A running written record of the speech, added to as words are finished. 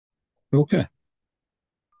Okay.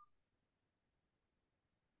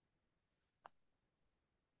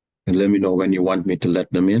 And let me know when you want me to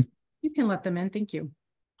let them in. You can let them in. Thank you.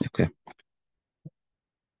 Okay.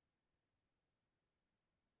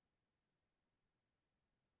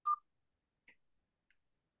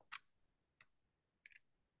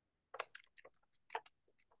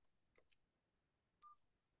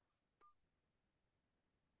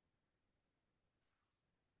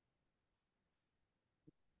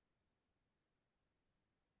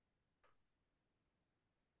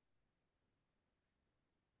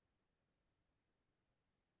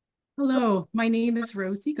 Hello, my name is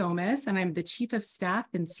Rosie Gomez, and I'm the Chief of Staff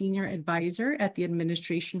and Senior Advisor at the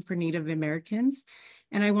Administration for Native Americans.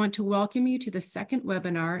 And I want to welcome you to the second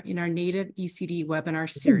webinar in our Native ECD webinar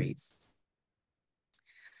series.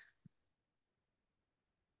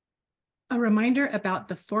 A reminder about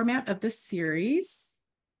the format of the series.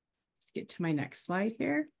 Let's get to my next slide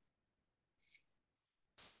here.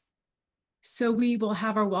 So we will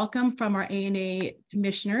have our welcome from our ANA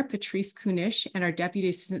Commissioner, Patrice Kunesh, and our Deputy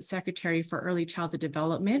Assistant Secretary for Early Childhood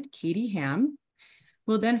Development, Katie Ham.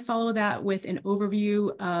 We'll then follow that with an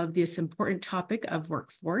overview of this important topic of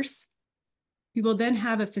workforce. We will then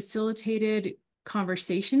have a facilitated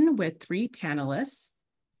conversation with 3 panelists.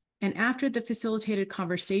 And after the facilitated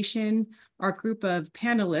conversation, our group of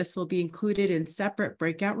panelists will be included in separate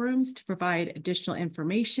breakout rooms to provide additional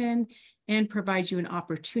information and provide you an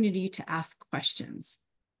opportunity to ask questions.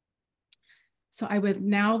 So I would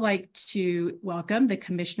now like to welcome the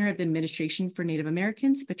Commissioner of the Administration for Native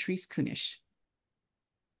Americans, Patrice Kunesh.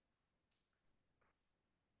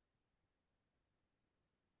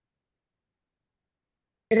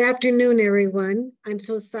 Good afternoon, everyone. I'm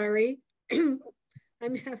so sorry.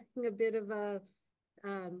 I'm having a bit of a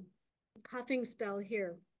coughing spell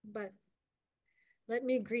here, but let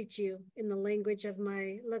me greet you in the language of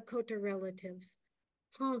my Lakota relatives.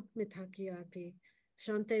 Han mitakiapi,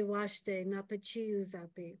 shante washte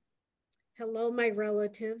napachiuzapi. Hello, my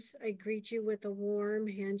relatives. I greet you with a warm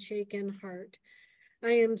handshake and heart.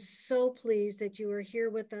 I am so pleased that you are here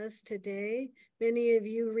with us today. Many of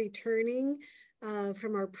you returning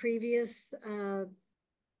from our previous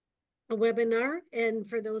webinar. And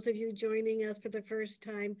for those of you joining us for the first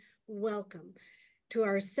time, welcome to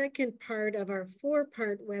our second part of our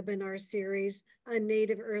 4-part webinar series on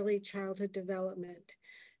Native Early Childhood Development.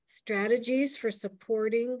 Strategies for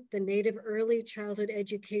supporting the Native Early Childhood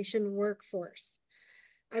Education workforce.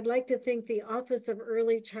 I'd like to thank the Office of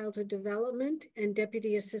Early Childhood Development and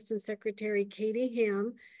Deputy Assistant Secretary Katie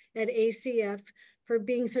Ham at ACF for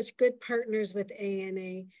being such good partners with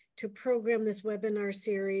ANA to program this webinar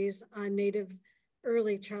series on Native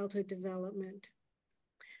Early Childhood Development.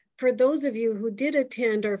 For those of you who did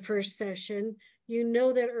attend our first session, you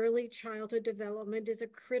know that early childhood development is a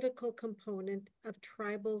critical component of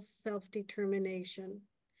tribal self-determination.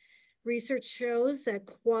 Research shows that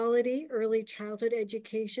quality early childhood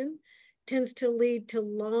education tends to lead to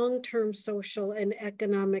long-term social and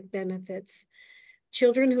economic benefits.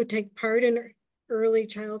 Children who take part in early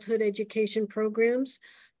childhood education programs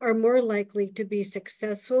are more likely to be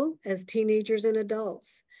successful as teenagers and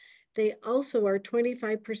adults. They also are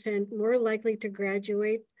 25% more likely to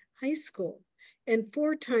graduate high school and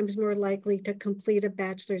 4 times more likely to complete a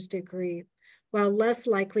bachelor's degree, while less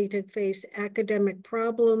likely to face academic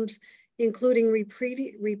problems, including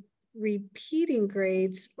repeating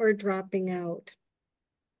grades or dropping out.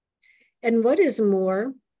 And what is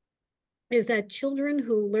more, is that children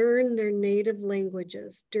who learn their native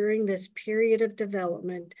languages during this period of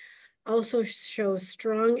development also show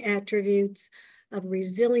strong attributes of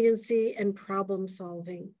resiliency and problem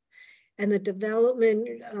solving, and the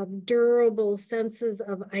development of durable senses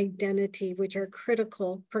of identity, which are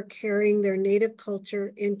critical for carrying their native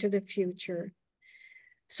culture into the future.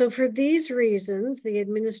 So for these reasons, the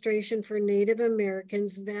Administration for Native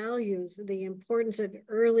Americans values the importance of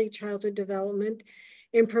early childhood development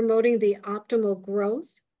in promoting the optimal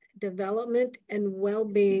growth, development, and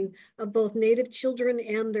well-being of both Native children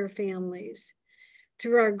and their families.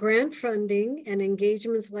 Through our grant funding and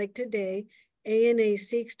engagements like today, ANA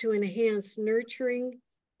seeks to enhance nurturing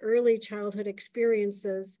early childhood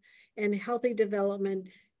experiences and healthy development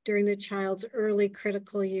during the child's early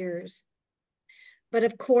critical years. But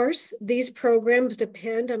of course, these programs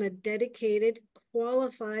depend on a dedicated,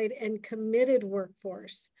 qualified, and committed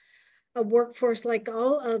workforce. A workforce, like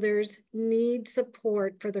all others, needs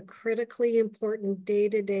support for the critically important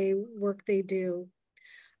day-to-day work they do.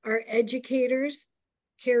 Our educators,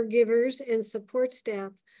 caregivers, and support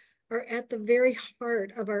staff are at the very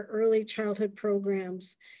heart of our early childhood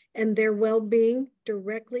programs, and their well-being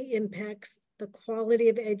directly impacts the quality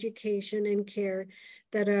of education and care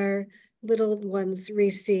that our little ones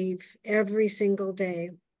receive every single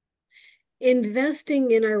day.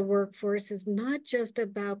 Investing in our workforce is not just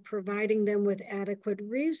about providing them with adequate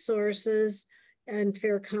resources and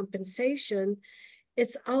fair compensation.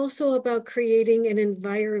 It's also about creating an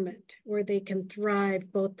environment where they can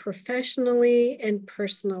thrive both professionally and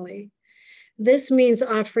personally. This means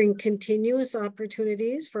offering continuous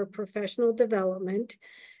opportunities for professional development,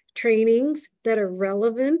 trainings that are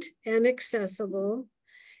relevant and accessible.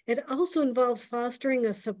 It also involves fostering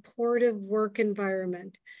a supportive work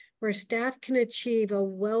environment where staff can achieve a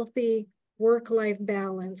wealthy work-life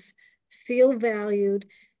balance, feel valued,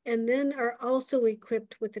 and then are also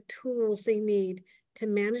equipped with the tools they need to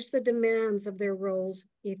manage the demands of their roles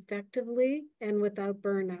effectively and without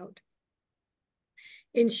burnout.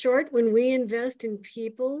 In short, when we invest in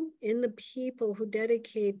the people who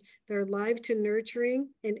dedicate their lives to nurturing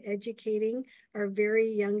and educating our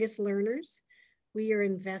very youngest learners, we are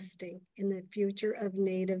investing in the future of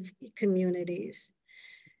Native communities.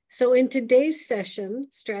 So in today's session,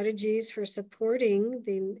 Strategies for Supporting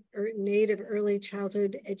the Native Early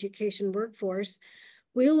Childhood Education Workforce,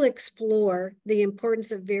 we'll explore the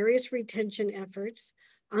importance of various retention efforts,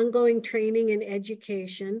 ongoing training and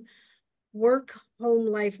education, work-home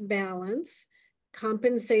life balance,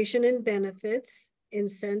 compensation and benefits,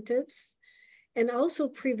 incentives, and also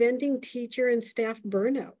preventing teacher and staff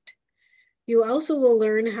burnout. You also will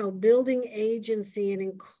learn how building agency and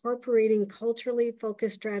incorporating culturally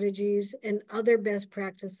focused strategies and other best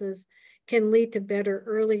practices can lead to better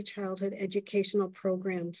early childhood educational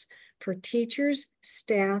programs for teachers,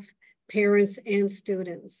 staff, parents, and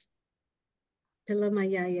students.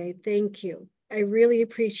 Pilamayaye, thank you. I really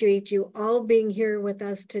appreciate you all being here with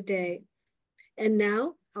us today. And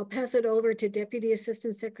now I'll pass it over to Deputy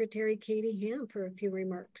Assistant Secretary Katie Ham for a few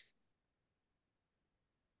remarks.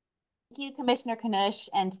 Thank you, Commissioner Knusch,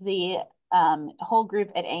 and to the whole group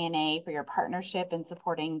at ANA for your partnership in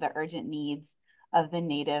supporting the urgent needs of the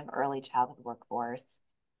Native early childhood workforce.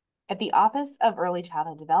 At the Office of Early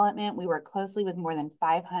Childhood Development, we work closely with more than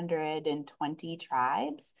 520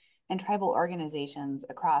 tribes and tribal organizations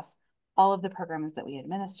across all of the programs that we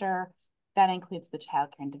administer. That includes the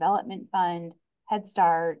Child Care and Development Fund, Head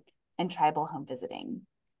Start, and tribal home visiting.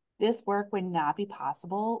 This work would not be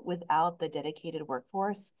possible without the dedicated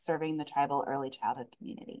workforce serving the tribal early childhood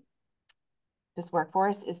community. This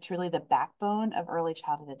workforce is truly the backbone of early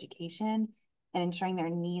childhood education, and ensuring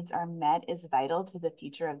their needs are met is vital to the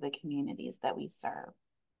future of the communities that we serve.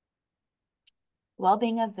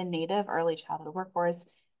 Well-being of the Native early childhood workforce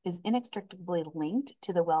is inextricably linked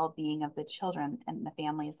to the well-being of the children and the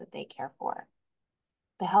families that they care for.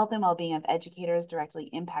 The health and well-being of educators directly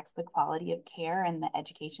impacts the quality of care and the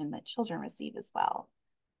education that children receive as well.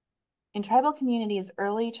 In tribal communities,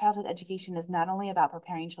 early childhood education is not only about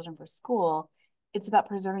preparing children for school, it's about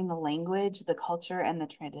preserving the language, the culture, and the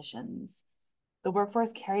traditions. The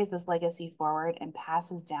workforce carries this legacy forward and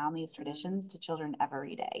passes down these traditions to children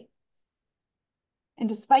every day. And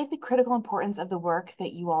despite the critical importance of the work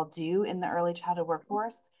that you all do in the early childhood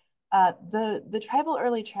workforce, the tribal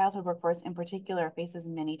early childhood workforce in particular faces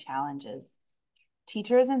many challenges.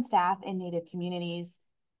 Teachers and staff in Native communities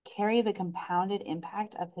carry the compounded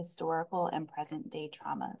impact of historical and present day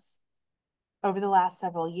traumas. Over the last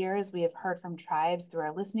several years, we have heard from tribes through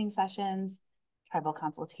our listening sessions, tribal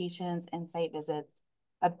consultations, and site visits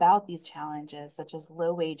about these challenges, such as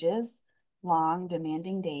low wages, long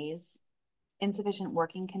demanding days, insufficient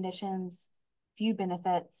working conditions, few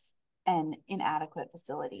benefits, and inadequate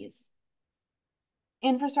facilities.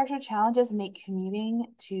 Infrastructure challenges make commuting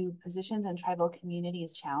to positions in tribal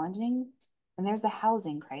communities challenging, and there's a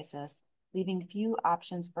housing crisis, leaving few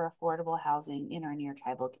options for affordable housing in or near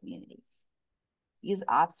tribal communities. These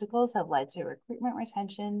obstacles have led to recruitment,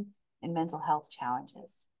 retention, and mental health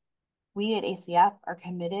challenges. We at ACF are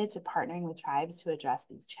committed to partnering with tribes to address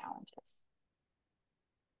these challenges.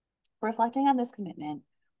 Reflecting on this commitment,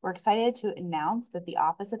 we're excited to announce that the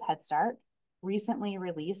Office of Head Start recently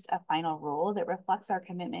released a final rule that reflects our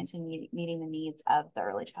commitment to meeting the needs of the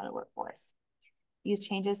early childhood workforce. These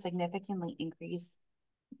changes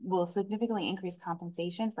will significantly increase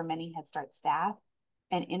compensation for many Head Start staff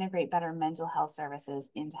and integrate better mental health services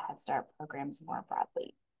into Head Start programs more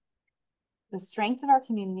broadly. The strength of our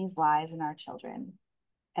communities lies in our children,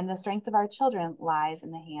 and the strength of our children lies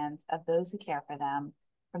in the hands of those who care for them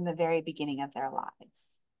from the very beginning of their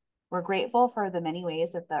lives. We're grateful for the many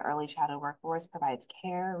ways that the early childhood workforce provides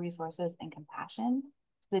care, resources, and compassion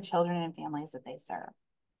to the children and families that they serve.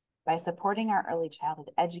 By supporting our early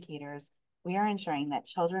childhood educators, we are ensuring that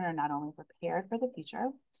children are not only prepared for the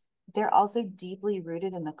future, They're also deeply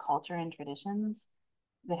rooted in the culture and traditions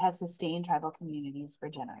that have sustained tribal communities for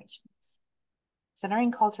generations.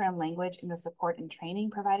 Centering culture and language in the support and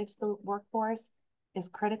training provided to the workforce is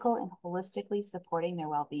critical in holistically supporting their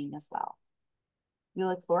well-being as well. We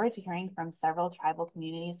look forward to hearing from several tribal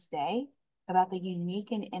communities today about the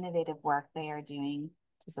unique and innovative work they are doing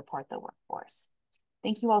to support the workforce.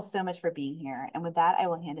 Thank you all so much for being here. And with that, I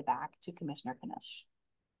will hand it back to Commissioner Knausch.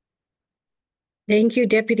 Thank you,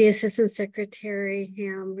 Deputy Assistant Secretary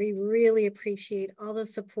Ham. We really appreciate all the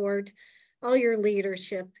support, all your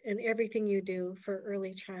leadership, and everything you do for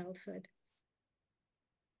early childhood.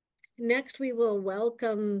 Next, we will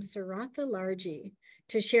welcome Seratha Largie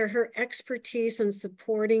to share her expertise in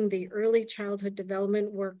supporting the early childhood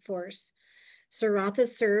development workforce. Seratha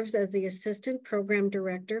serves as the Assistant Program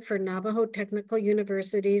Director for Navajo Technical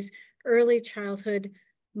University's Early Childhood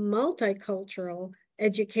Multicultural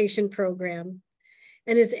Education Program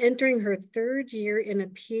and is entering her third year in a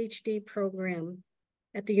PhD program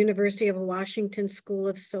at the University of Washington School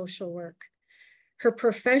of Social Work. Her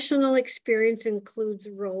professional experience includes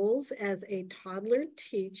roles as a toddler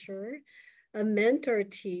teacher, a mentor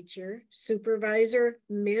teacher, supervisor,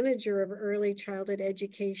 manager of early childhood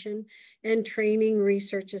education, and training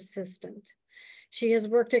research assistant. She has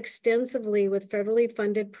worked extensively with federally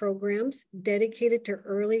funded programs dedicated to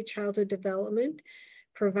early childhood development,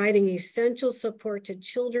 providing essential support to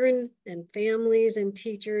children and families and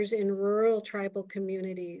teachers in rural tribal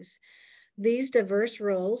communities. These diverse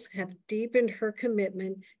roles have deepened her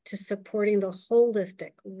commitment to supporting the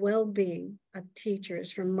holistic well-being of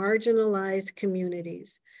teachers from marginalized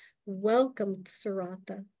communities. Welcome,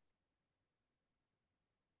 Seratha.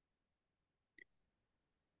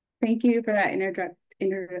 Thank you for that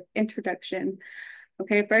introduction.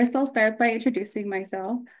 Okay, first I'll start by introducing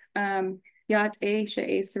myself. Yat e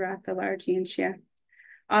Seratha Largie and Shia.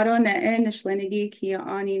 Aro ne nishlenigi kia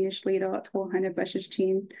ani nishlido tohane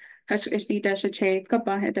bashichin. Hashishdi dashache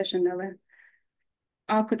kabahe dashanella.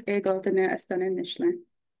 Akut ego dene estanen nishlen.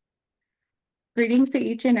 Greetings to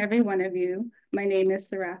each and every one of you. My name is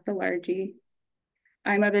Seratha Largie.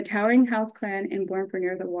 I'm of the Towering House clan and born for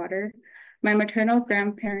near the water. My maternal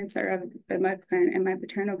grandparents are of the Mud clan and my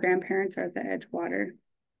paternal grandparents are of the Edgewater.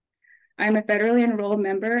 I'm a federally enrolled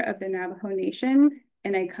member of the Navajo Nation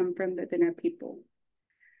and I come from the Dina people.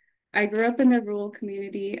 I grew up in the rural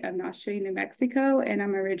community of Nashville, New Mexico, and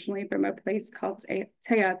I'm originally from a place called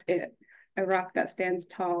Tayat, a rock that stands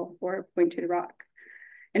tall or a pointed rock.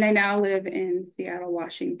 And I now live in Seattle,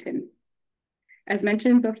 Washington. As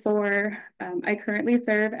mentioned before, I currently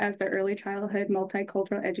serve as the Early Childhood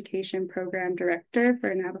Multicultural Education Program Director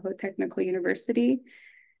for Navajo Technical University.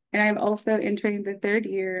 And I'm also entering the third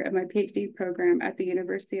year of my PhD program at the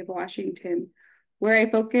University of Washington, where I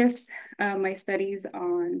focus my studies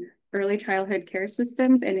on early childhood care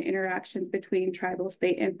systems and interactions between tribal,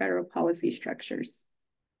 state, and federal policy structures.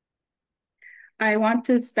 I want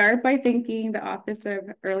to start by thanking the Office of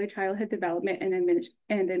Early Childhood Development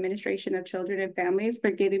and Administration of Children and Families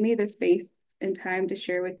for giving me the space and time to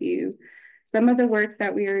share with you some of the work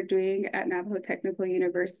that we are doing at Navajo Technical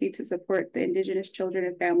University to support the Indigenous children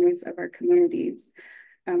and families of our communities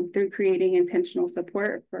through creating intentional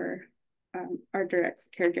support for our direct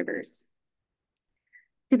caregivers.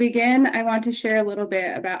 To begin, I want to share a little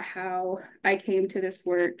bit about how I came to this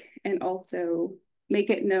work and also make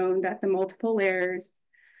it known that the multiple layers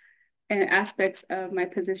and aspects of my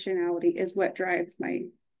positionality is what drives my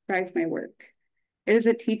work. It is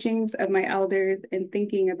the teachings of my elders and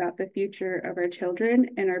thinking about the future of our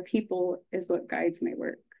children and our people is what guides my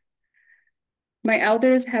work. My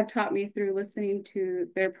elders have taught me through listening to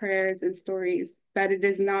their prayers and stories that it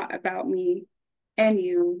is not about me and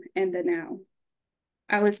you and the now.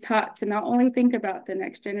 I was taught to not only think about the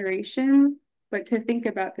next generation, but to think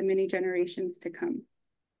about the many generations to come.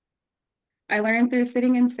 I learned through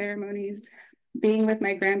sitting in ceremonies, being with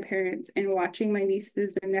my grandparents, and watching my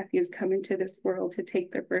nieces and nephews come into this world to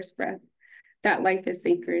take their first breath, that life is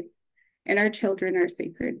sacred, and our children are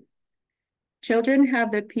sacred. Children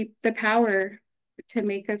have the power to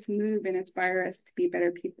make us move and inspire us to be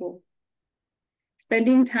better people.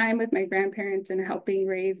 Spending time with my grandparents and helping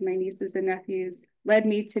raise my nieces and nephews led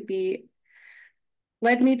me to be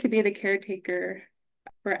the caretaker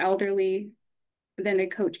for elderly, then a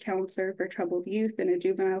coach counselor for troubled youth in a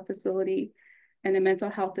juvenile facility, and a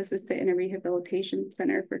mental health assistant in a rehabilitation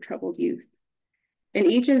center for troubled youth. In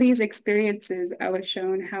each of these experiences, I was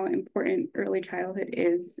shown how important early childhood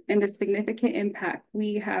is and the significant impact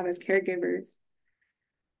we have as caregivers,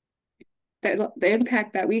 the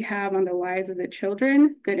impact that we have on the lives of the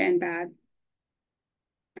children, good and bad.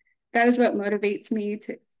 That is what motivates me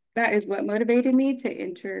That is what motivated me to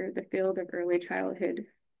enter the field of early childhood.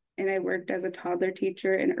 And I worked as a toddler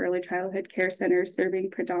teacher in early childhood care centers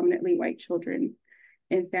serving predominantly white children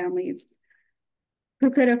and families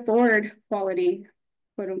who could afford quality,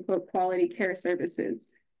 quote unquote, quality care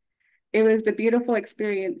services. It was a beautiful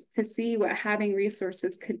experience to see what having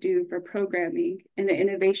resources could do for programming and the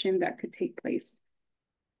innovation that could take place.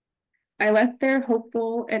 I left there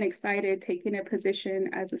hopeful and excited, taking a position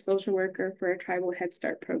as a social worker for a tribal Head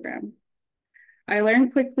Start program. I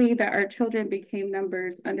learned quickly that our children became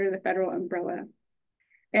numbers under the federal umbrella,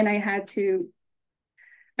 and I had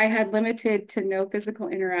limited to no physical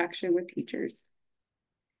interaction with teachers.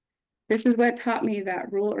 This is what taught me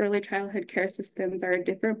that rural early childhood care systems are a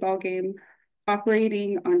different ballgame,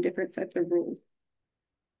 operating on different sets of rules.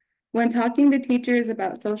 When talking to teachers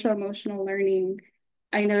about social emotional learning,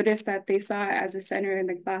 I noticed that they saw it as a center in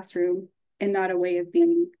the classroom and not a way of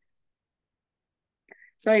being.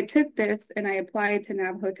 So I took this and I applied to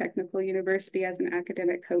Navajo Technical University as an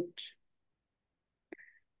academic coach.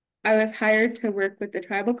 I was hired to work with the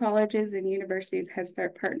tribal colleges and universities Head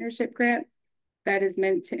Start Partnership Grant that is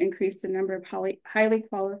meant to increase the number of highly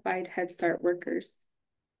qualified Head Start workers.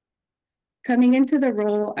 Coming into the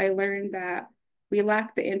role, I learned that we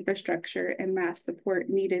lack the infrastructure and mass support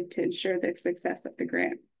needed to ensure the success of the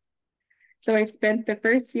grant. So I spent the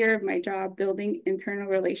first year of my job building internal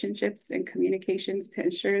relationships and communications to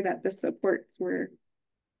ensure that the supports were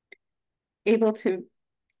able to,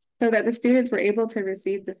 so that the students were able to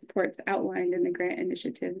receive the supports outlined in the grant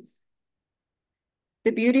initiatives.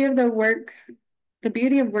 The beauty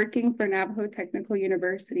of working for Navajo Technical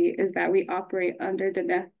University is that we operate under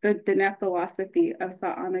the Diné philosophy of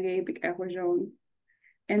Sa'anage B'Ehuajon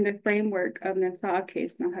and the framework of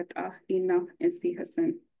Nensa'akes Nahata Ina and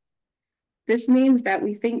Sihasen. This means that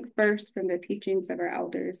we think first from the teachings of our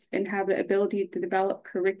elders and have the ability to develop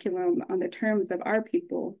curriculum on the terms of our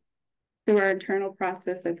people through our internal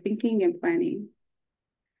process of thinking and planning.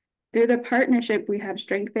 Through the partnership, we have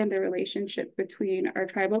strengthened the relationship between our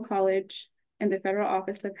tribal college and the Federal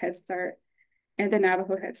Office of Head Start and the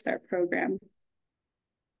Navajo Head Start program.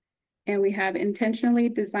 And we have intentionally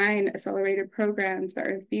designed accelerated programs that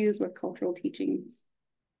are infused with cultural teachings.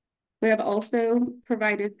 We have also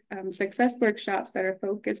provided success workshops that are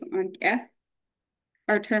focused on K'eh,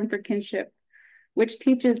 our term for kinship, which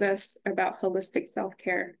teaches us about holistic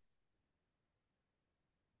self-care.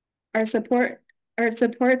 Our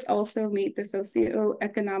supports also meet the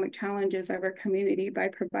socioeconomic challenges of our community by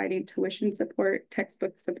providing tuition support,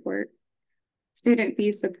 textbook support, student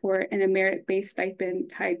fee support, and a merit-based stipend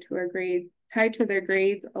tied to their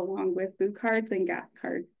grades, along with food cards and gas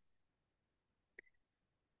cards.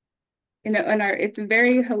 It's a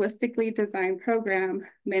very holistically designed program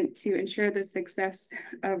meant to ensure the success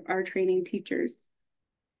of our training teachers.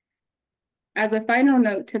 As a final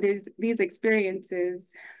note to these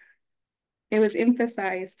experiences, it was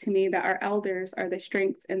emphasized to me that our elders are the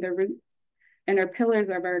strengths and the roots and are pillars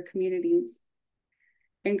of our communities.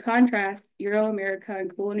 In contrast, Euro-America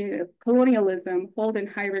and colonialism hold in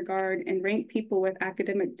high regard and rank people with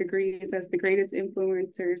academic degrees as the greatest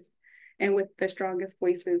influencers and with the strongest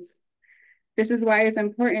voices. This is why it's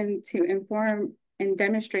important to inform and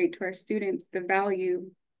demonstrate to our students the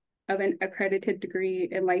value of an accredited degree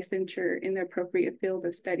and licensure in the appropriate field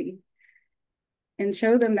of study, and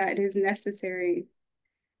show them that it is necessary.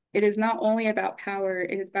 It is not only about power,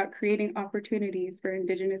 it is about creating opportunities for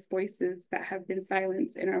Indigenous voices that have been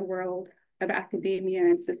silenced in our world of academia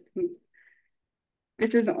and systems.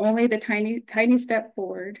 This is only the tiny step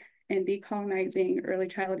forward in decolonizing early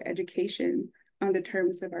childhood education on the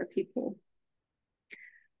terms of our people.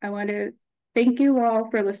 I want to thank you all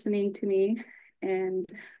for listening to me, and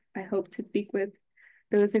I hope to speak with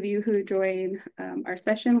those of you who join our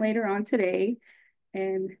session later on today.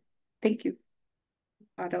 And thank you.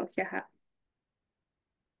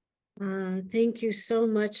 Thank you so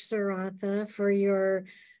much, Seratha, for your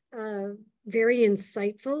very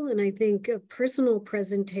insightful and I think a personal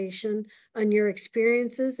presentation on your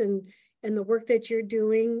experiences and the work that you're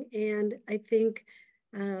doing. And I think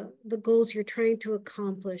the goals you're trying to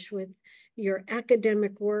accomplish with your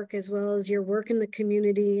academic work as well as your work in the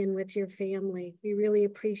community and with your family. We really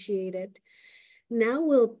appreciate it. Now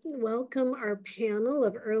we'll welcome our panel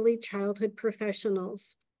of early childhood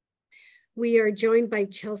professionals. We are joined by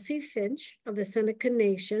Chelce Finch of the Seneca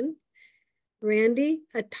Nation, Randi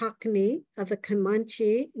Attocknie of the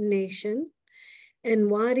Comanche Nation,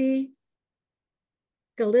 and Wahde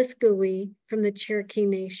Galisgewi from the Cherokee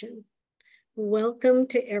Nation. Welcome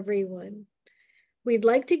to everyone. We'd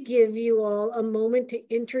like to give you all a moment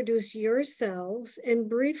to introduce yourselves and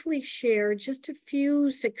briefly share just a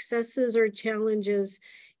few successes or challenges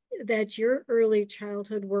that your early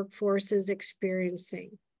childhood workforce is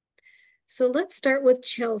experiencing. So let's start with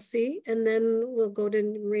Chelce, and then we'll go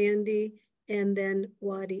to Randi and then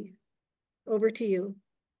Wahde. Over to you.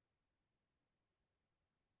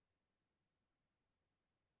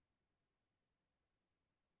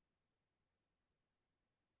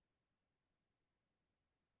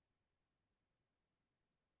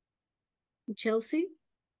 Chelce?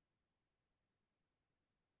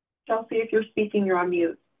 Chelce, if you're speaking, you're on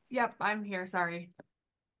mute. Yep, I'm here, sorry.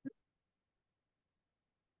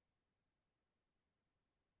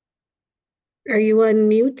 Are you on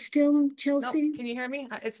mute still, Chelce? Nope, can you hear me?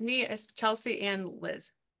 It's me, it's Chelce and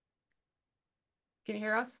Liz. Can you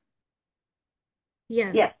hear us?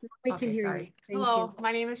 Yes, Yes. we can Okay, hear sorry. you. Thank Hello, you.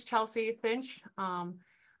 my name is Chelce Finch. I'm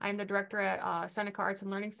the director at Seneca Arts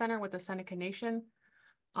and Learning Center with the Seneca Nation.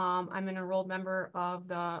 I'm an enrolled member of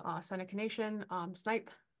the Seneca Nation Snipe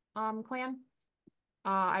clan.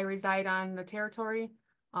 I reside on the territory.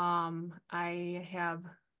 I have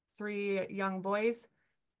 3 young boys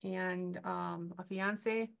and a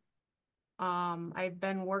fiance. I've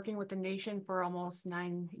been working with the nation for almost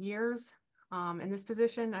 9 years. In this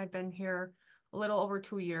position, I've been here a little over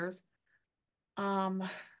 2 years.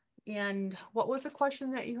 And what was the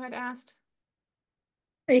question that you had asked?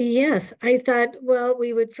 Yes, I thought, well,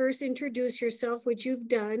 we would first introduce yourself, which you've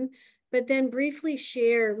done, but then briefly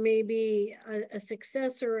share maybe a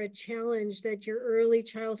success or a challenge that your early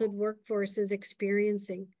childhood workforce is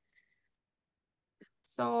experiencing.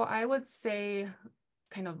 So I would say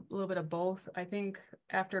kind of a little bit of both. I think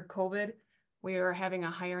after COVID, we are having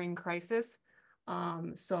a hiring crisis.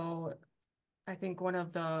 So I think one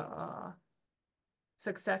of the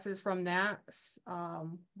successes from that,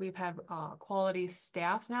 we've had quality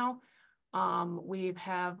staff now. We've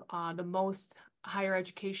have the most higher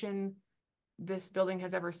education this building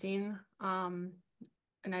has ever seen. And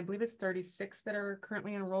I believe it's 36 that are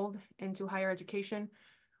currently enrolled into higher education.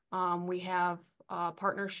 We have a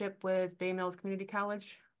partnership with Bay Mills Community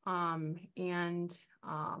College, and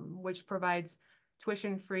which provides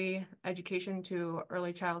tuition-free education to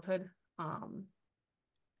early childhood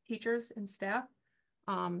teachers and staff.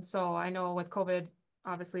 So I know with COVID,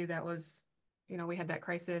 obviously that was, we had that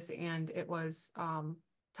crisis and it was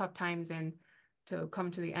tough times, and to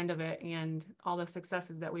come to the end of it and all the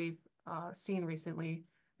successes that we've seen recently,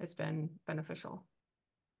 it's been beneficial.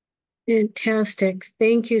 Fantastic.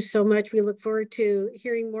 Thank you so much. We look forward to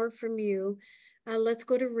hearing more from you. Let's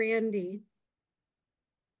go to Randi.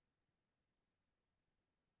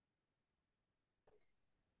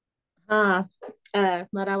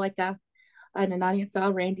 Marawaka,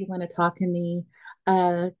 Nananya Randi Attocknie,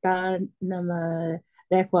 Da Nama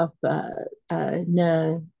Rekwa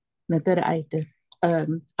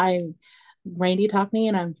I'm Randi Attocknie,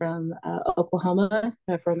 and I'm from Oklahoma,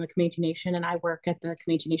 from the Comanche Nation, and I work at the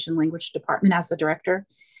Comanche Nation Language Department as the director.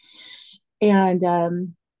 And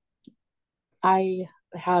I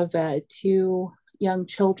have 2 young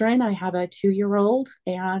children. I have a 2-year-old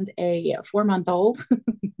and a 4-month-old.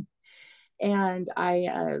 And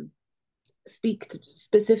I speak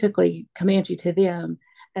specifically Comanche to them.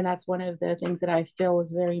 And that's one of the things that I feel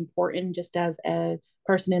is very important, just as a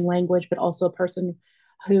person in language, but also a person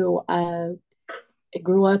who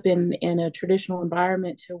grew up in a traditional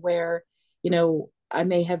environment, to where, I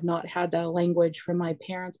may have not had the language from my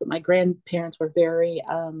parents, but my grandparents were very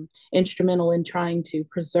instrumental in trying to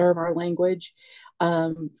preserve our language,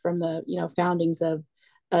 from the foundings of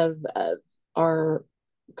our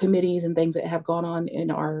committees and things that have gone on in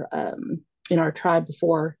our tribe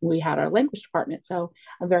before we had our language department. So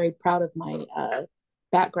I'm very proud of my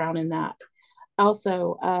background in that.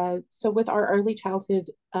 Also, so with our early childhood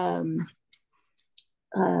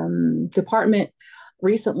department,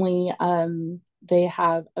 recently they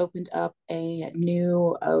have opened up a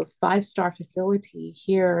new 5-star facility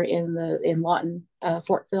here in Lawton,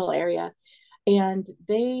 Fort Sill area, and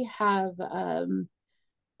they have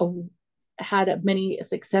had many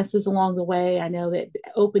successes along the way. I know that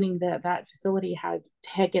opening that facility had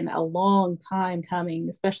taken a long time coming,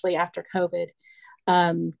 especially after COVID,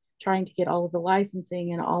 trying to get all of the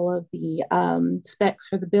licensing and all of the specs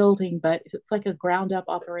for the building, but it's like a ground up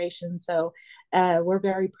operation. So we're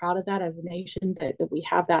very proud of that as a nation, that we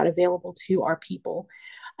have that available to our people.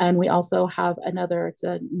 And we also have it's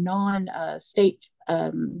a non-state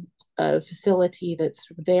facility that's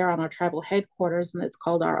there on our tribal headquarters, and it's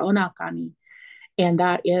called our Onakani. And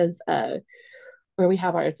that is where we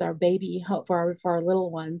have it's our baby for our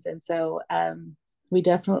little ones. And so we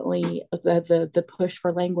definitely, the push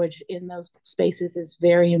for language in those spaces is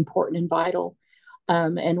very important and vital.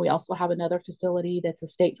 And we also have another facility that's a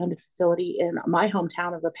state funded facility in my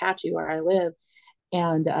hometown of Apache where I live.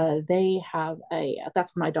 And they have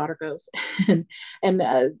that's where my daughter goes. and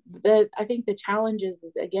I think the challenge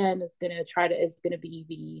is again, is going to be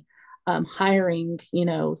the hiring,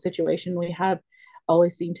 situation. We have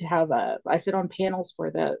always seem to have I sit on panels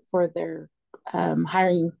for their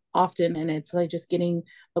hiring often, and it's like just getting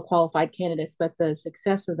the qualified candidates. But the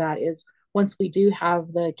success of that is once we do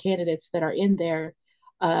have the candidates that are in there,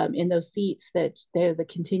 in those seats, that they're the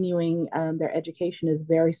continuing their education is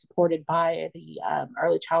very supported by the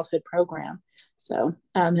early childhood program. So,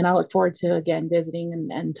 and I look forward to again visiting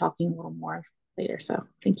and talking a little more later. So,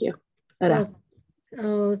 thank you.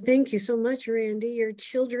 Oh, thank you so much, Randi. Your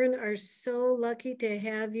children are so lucky to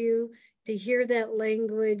have you, to hear that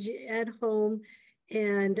language at home,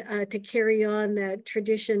 and to carry on that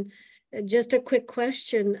tradition. Just a quick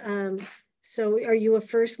question. So are you a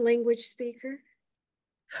first language speaker?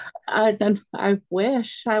 I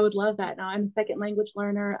wish. I would love that. Now I'm a second language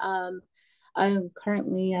learner. I'm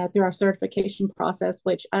currently through our certification process,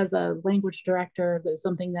 which as a language director is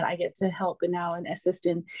something that I get to help and now and assist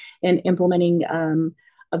in implementing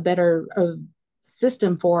a better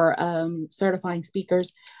system for certifying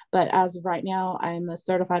speakers. But as of right now, I'm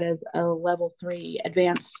certified as a level 3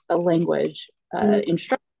 advanced language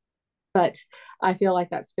instructor. But I feel like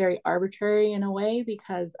that's very arbitrary in a way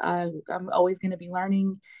because I'm always going to be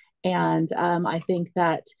learning. And I think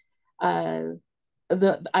that I'm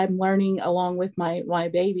learning along with my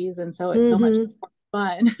babies. And so it's so much more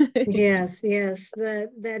fun. Yes,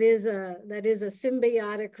 that is a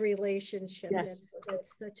symbiotic relationship. Yes.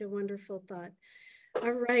 That's such a wonderful thought.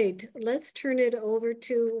 All right, let's turn it over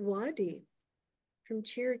to Wahde from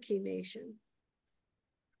Cherokee Nation.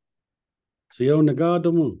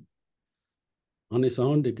 On its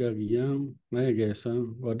own, the Gagiam,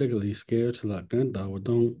 Mayagasa, Wahde Galisgewi, Chelce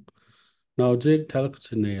Dawadon, now Jig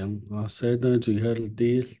Talcotinail, I said that you had a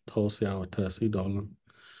deal, Tulsi our Tessie dollar.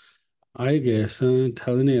 I guess,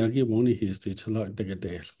 Taliniagi Woni history, Chelce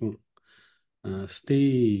Degadale.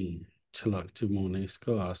 Stay Chelce to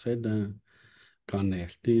Monisco, I said,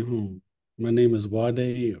 Ganesti home. My name is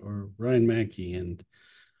Wahde or Ryan Mackey, and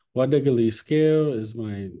Wahde Galisgewi is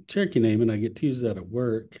my Cherokee name, and I get to use that at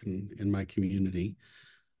work and in my community.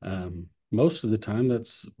 Most of the time,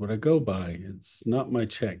 that's what I go by. It's not my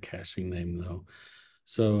check cashing name, though.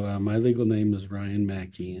 So my legal name is Ryan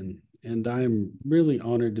Mackey, and I'm really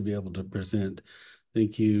honored to be able to present.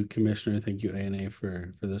 Thank you, Commissioner. Thank you, ANA,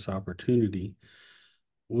 for this opportunity.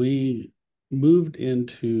 We moved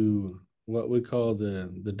into what we call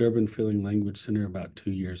the Durbin Feeling Language Center about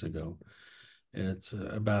 2 years ago. It's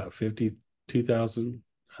about 52,000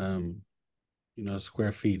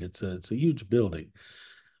 square feet. It's a huge building.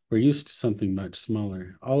 We're used to something much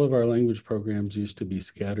smaller. All of our language programs used to be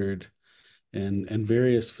scattered in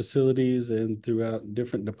various facilities and throughout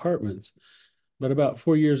different departments. But about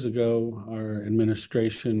 4 years ago, our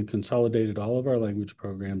administration consolidated all of our language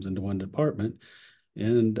programs into one department.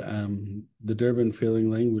 And the Durbin Feeling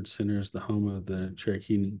Language Center is the home of the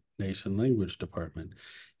Cherokee Nation Language Department.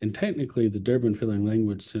 And technically, the Durbin Feeling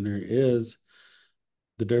Language Center is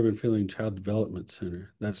the Durbin Feeling Child Development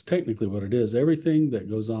Center. That's technically what it is. Everything that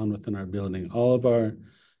goes on within our building, all of our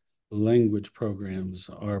language programs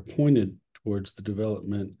are pointed towards the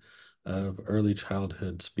development of early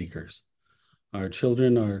childhood speakers. Our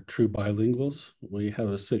children are true bilinguals. We have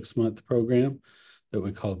a 6-month program that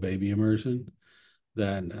we call Baby Immersion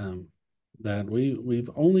that we've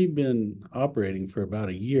only been operating for about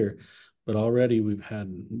a year, but already we've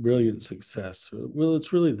had brilliant success. Well,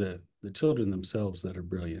 it's really the children themselves that are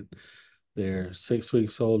brilliant. They're 6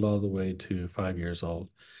 weeks old all the way to 5 years old,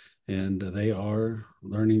 and they are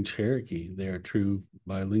learning Cherokee. They are true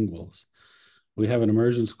bilinguals. We have an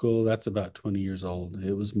immersion school that's about 20 years old.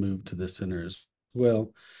 It was moved to this center as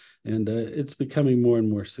well, and it's becoming more and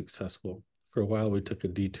more successful. For a while, we took a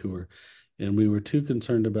detour, and we were too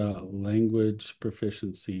concerned about language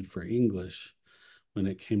proficiency for English when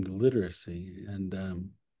it came to literacy. And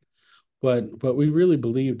what we really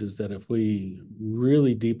believed is that if we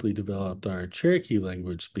really deeply developed our Cherokee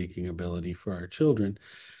language speaking ability for our children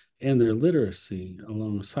and their literacy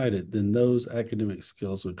alongside it, then those academic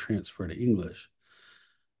skills would transfer to English.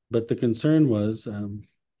 But the concern was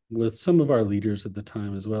with some of our leaders at the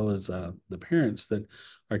time, as well as the parents, that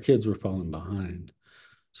our kids were falling behind.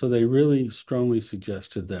 So they really strongly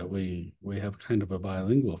suggested that we have kind of a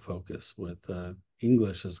bilingual focus with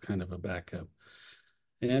English as kind of a backup.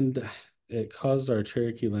 And it caused our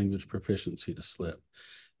Cherokee language proficiency to slip.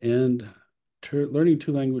 And learning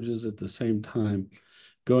two languages at the same time,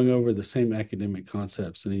 going over the same academic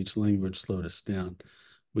concepts in each language slowed us down.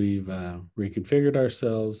 We've reconfigured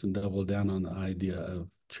ourselves and doubled down on the idea of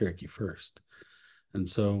Cherokee first. And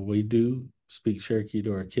so we do speak Cherokee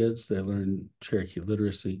to our kids. They learn Cherokee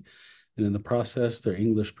literacy. And in the process, their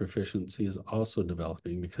English proficiency is also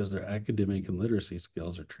developing because their academic and literacy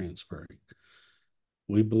skills are transferring.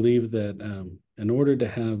 We believe that in order to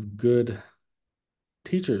have good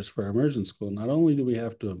teachers for our immersion school, not only do we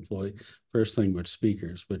have to employ first language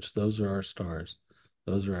speakers, which those are our stars,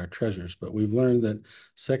 those are our treasures, but we've learned that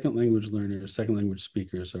second language learners, second language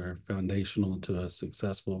speakers are foundational to a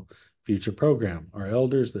successful future program. Our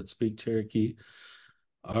elders that speak Cherokee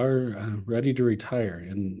are ready to retire,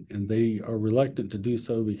 and they are reluctant to do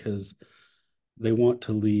so because they want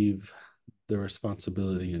to leave the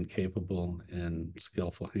responsibility in capable and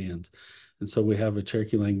skillful hands. And so we have a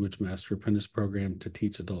Cherokee Language Master Apprentice program to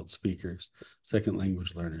teach adult speakers, second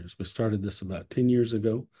language learners. We started this about 10 years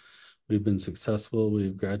ago. We've been successful.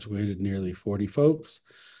 We've graduated nearly 40 folks.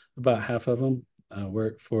 About half of them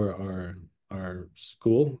work for our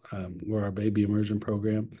school, or our baby immersion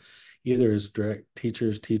program, either as direct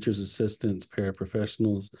teachers, teachers assistants,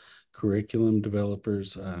 paraprofessionals, curriculum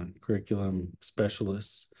developers, curriculum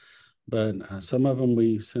specialists. But some of them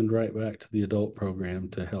we send right back to the adult program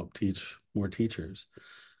to help teach more teachers.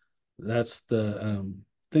 That's the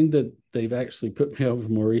thing that they've actually put me over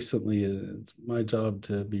more recently. It's my job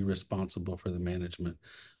to be responsible for the management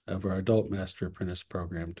of our adult master apprentice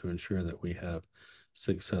program to ensure that we have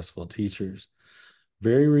successful teachers.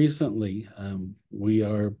 Very recently, we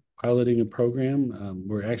are piloting a program.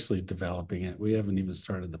 We're actually developing it. We haven't even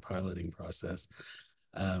started the piloting process.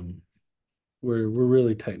 We're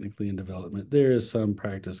really technically in development. There is some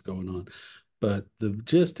practice going on, but the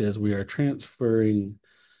gist is we are transferring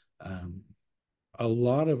a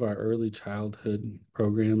lot of our early childhood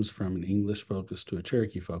programs from an English focus to a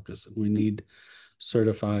Cherokee focus. We need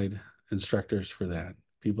certified instructors for that,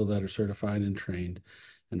 people that are certified and trained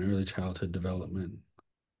in early childhood development.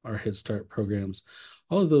 Our Head Start programs,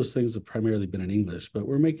 all of those things have primarily been in English, but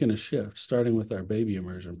we're making a shift, starting with our baby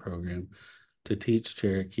immersion program, to teach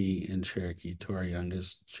Cherokee in Cherokee to our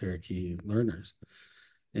youngest Cherokee learners.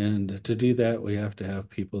 And to do that, we have to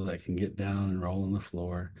have people that can get down and roll on the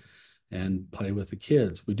floor and play with the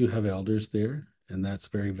kids. We do have elders there, and that's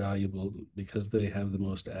very valuable because they have the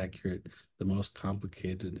most accurate, the most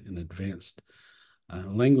complicated and advanced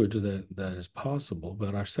language that is possible.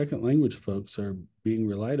 But our second language folks are being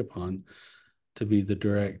relied upon to be the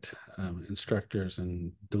direct instructors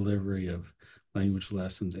and delivery of language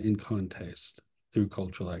lessons in context through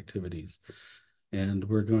cultural activities. And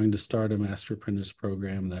we're going to start a Master Apprentice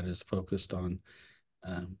program that is focused on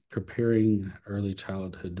preparing early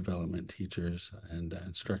childhood development teachers and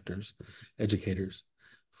instructors, educators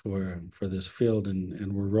for this field.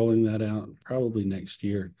 And we're rolling that out probably next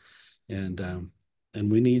year. And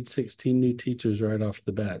we need 16 new teachers right off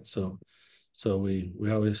the bat. So we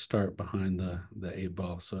always start behind the 8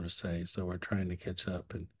 ball, so to say. So we're trying to catch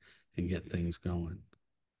up and get things going.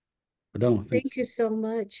 But thank you so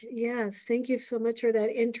much. Yes, thank you so much for that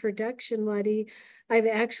introduction, Wahde. I've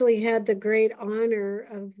actually had the great honor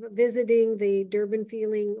of visiting the Durban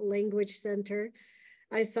Feeling Language Center.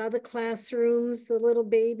 I saw the classrooms, the little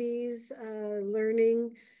babies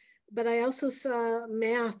learning, but I also saw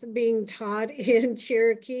math being taught in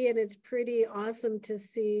Cherokee, and it's pretty awesome to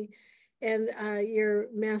see. And your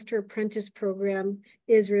Master Apprentice program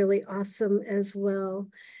is really awesome as well.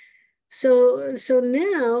 So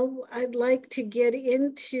now I'd like to get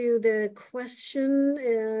into the question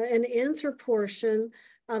and answer portion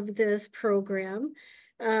of this program.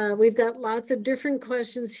 We've got lots of different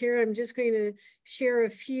questions here. I'm just going to share a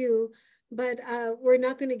few, but we're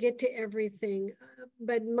not going to get to everything.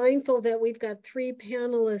 But mindful that we've got 3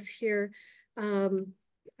 panelists here,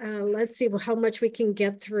 let's see how much we can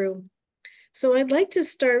get through. So I'd like to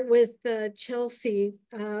start with Chelce.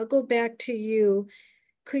 I'll go back to you.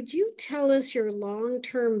 Could you tell us your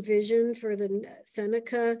long-term vision for the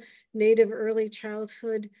Seneca Native Early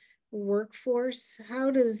Childhood workforce?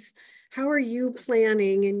 How are you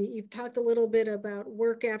planning? And you've talked a little bit about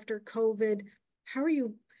work after COVID. How are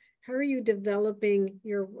you developing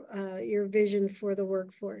your vision for the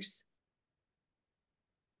workforce?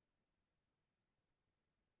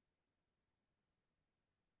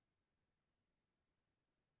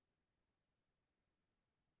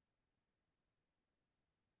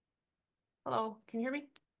 Hello, can you hear me?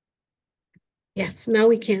 Yes, now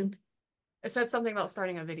we can. It said something about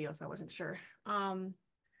starting a video, so I wasn't sure.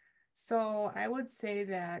 So I would say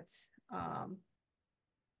that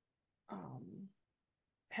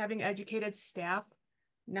having educated staff,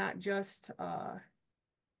 not just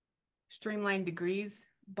streamlined degrees,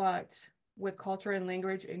 but with culture and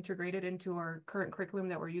language integrated into our current curriculum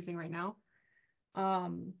that we're using right now.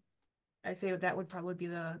 I say that would probably be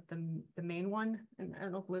the main one. And I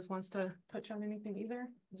don't know if Liz wants to touch on anything either.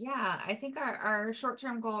 Yeah, I think our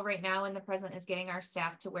short-term goal right now in the present is getting our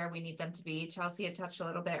staff to where we need them to be. Chelce had touched a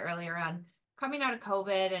little bit earlier on coming out of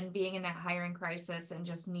COVID and being in that hiring crisis and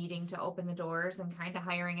just needing to open the doors and kind of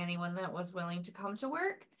hiring anyone that was willing to come to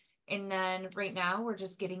work. And then right now we're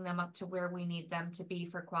just getting them up to where we need them to be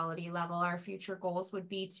for quality level. Our future goals would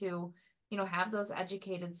be to, you know, have those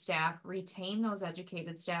educated staff, retain those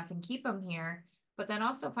educated staff and keep them here, but then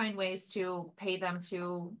also find ways to pay them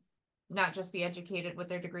to not just be educated with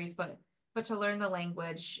their degrees, but to learn the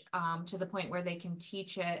language to the point where they can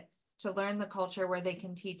teach it, to learn the culture where they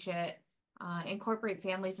can teach it, incorporate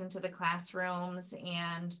families into the classrooms,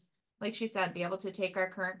 and like she said, be able to take our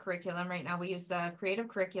current curriculum. Right now we use the creative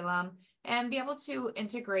curriculum and be able to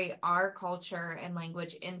integrate our culture and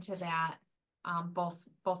language into that, both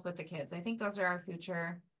with the kids. I think those are our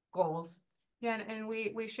future goals. Yeah, and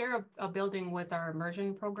we share a building with our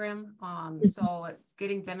immersion program. So it's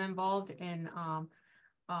getting them involved in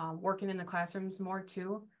working in the classrooms more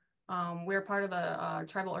too. We're part of a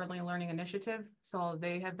tribal early learning initiative, so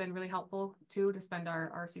they have been really helpful too to spend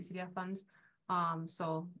our CCDF funds.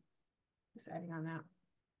 So just adding on that.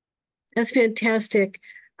 That's fantastic.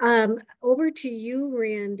 Over to you,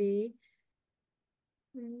 Randi.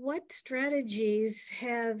 What strategies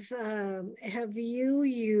have you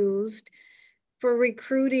used for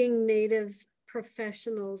recruiting Native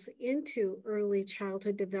professionals into early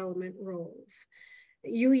childhood development roles?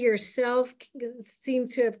 You yourself seem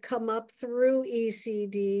to have come up through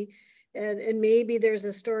ECD, and maybe there's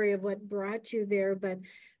a story of what brought you there, but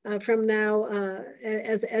from now,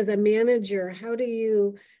 as a manager, how do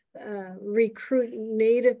you recruit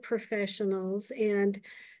Native professionals, and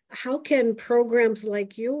how can programs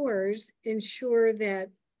like yours ensure that,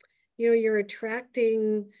 you know, you're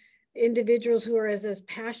attracting individuals who are as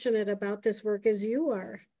passionate about this work as you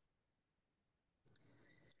are?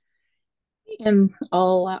 In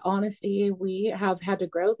all honesty, we have had to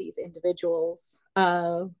grow these individuals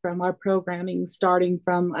from our programming, starting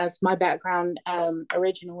from, as my background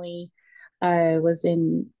originally was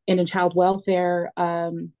in child welfare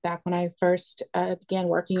back when I first began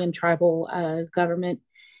working in tribal government.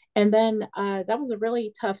 And then that was a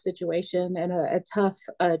really tough situation and a tough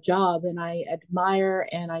job. And I admire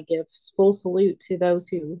and I give full salute to those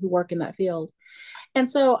who work in that field. And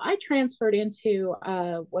so I transferred into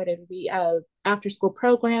after school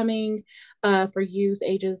programming for youth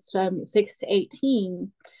ages 6 to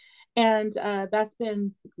 18. And that's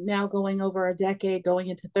been now going over a decade, going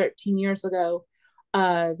into 13 years ago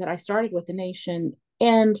that I started with the Nation.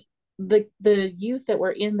 And the youth that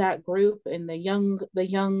were in that group and the young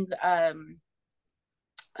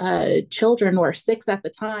children were 6 at the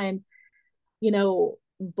time, you know,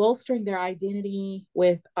 bolstering their identity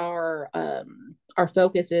with our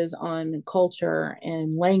focuses on culture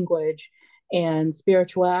and language and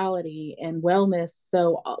spirituality and wellness.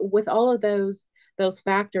 So with all of those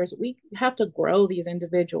factors, we have to grow these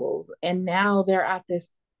individuals, and now they're at this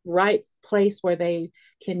right place where they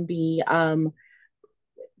can be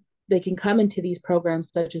they can come into these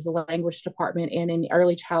programs such as the language department and in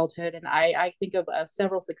early childhood. And I think of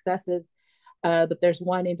several successes. But there's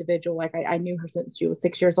one individual, like I knew her since she was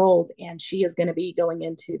 6 years old, and she is going to be going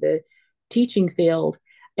into the teaching field.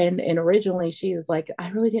 And originally she is like, I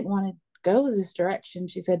really didn't want to go this direction.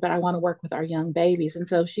 She said, but I want to work with our young babies. And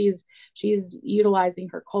so she's utilizing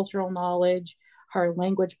her cultural knowledge, her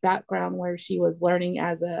language background, where she was learning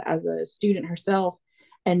as a student herself.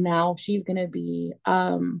 And now she's going to be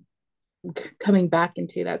coming back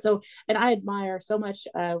into that. So, and I admire so much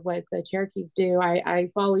what the Cherokees do. I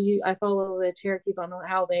follow the Cherokees on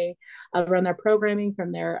how they run their programming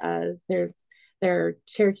from their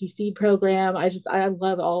Cherokee Seed program. I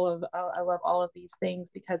love all of these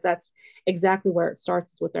things, because that's exactly where it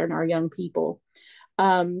starts, with our young people.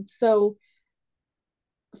 So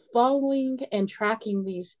following and tracking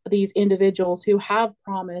these individuals who have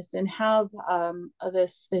promise and have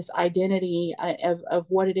this identity of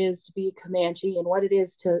what it is to be Comanche and what it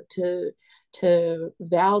is to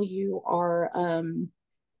value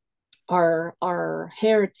our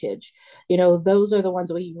heritage, you know, those are the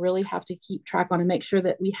ones we really have to keep track on and make sure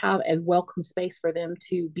that we have a welcome space for them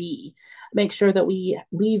to be. Make sure that we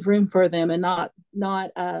leave room for them and not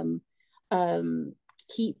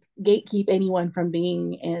gatekeep anyone from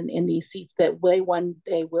being in these seats that they one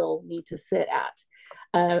day will need to sit at.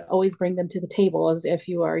 always bring them to the table as if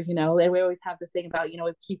you are, we always have this thing about,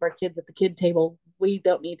 we keep our kids at the kid table. We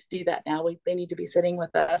don't need to do that now. They need to be sitting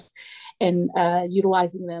with us and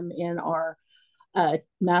utilizing them in our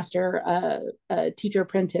master teacher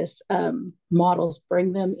apprentice models.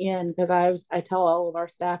 Bring them in, because I tell all of our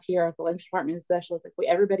staff here at the language department, specialists, like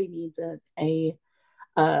everybody needs a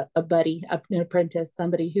buddy, an apprentice,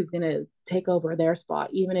 somebody who's going to take over their spot.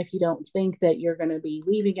 Even if you don't think that you're going to be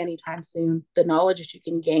leaving anytime soon, the knowledge that you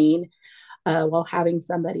can gain while having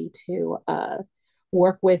somebody to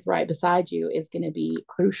work with right beside you is going to be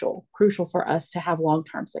crucial for us to have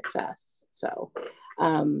long-term success. So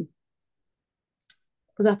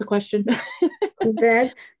was that the question?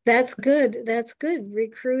 That's good. That's good.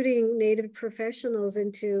 Recruiting Native professionals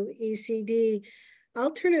into ECD.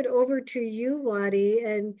 I'll turn it over to you, Wahde,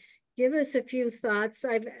 and give us a few thoughts.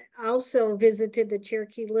 I've also visited the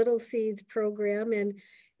Cherokee Little Seeds program, and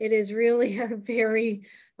it is really a very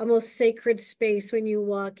almost sacred space when you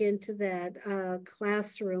walk into that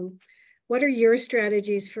classroom. What are your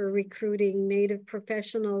strategies for recruiting Native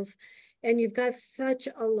professionals? And you've got such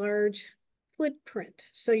a large footprint,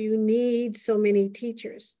 so you need so many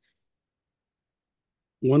teachers.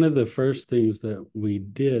 One of the first things that we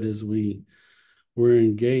did is we were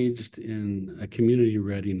engaged in a community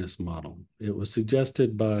readiness model. It was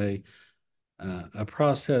suggested by a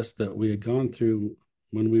process that we had gone through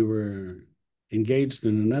when we were engaged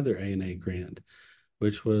in another ANA grant,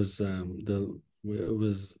 which was the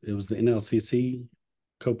NLCC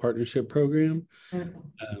co-partnership program,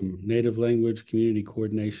 Native Language Community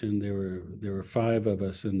Coordination. There were 5 of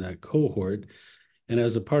us in that cohort. And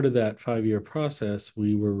as a part of that 5-year process,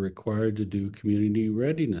 we were required to do community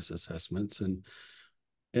readiness assessments,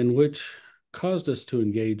 and which caused us to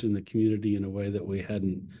engage in the community in a way that we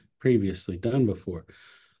hadn't previously done before.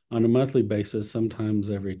 On a monthly basis, sometimes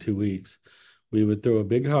every 2 weeks, we would throw a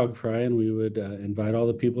big hog fry, and we would invite all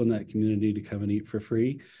the people in that community to come and eat for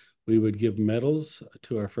free. We would give medals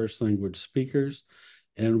to our first language speakers,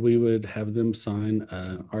 and we would have them sign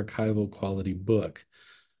an archival quality book.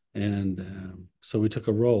 And so we took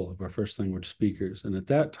a roll of our first language speakers. And at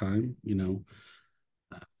that time,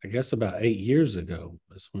 I guess about 8 years ago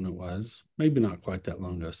is when it was, maybe not quite that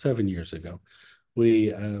long ago, 7 years ago,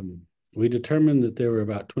 we determined that there were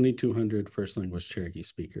about 2,200 first language Cherokee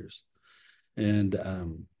speakers. And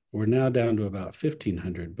we're now down to about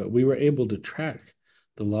 1,500, but we were able to track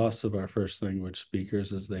the loss of our first language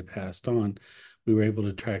speakers as they passed on. We were able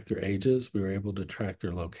to track their ages. We were able to track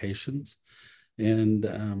their locations, and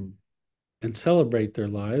celebrate their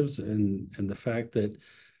lives and the fact that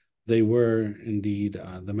they were indeed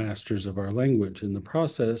the masters of our language. In the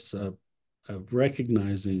process of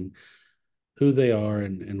recognizing who they are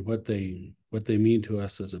and what they mean to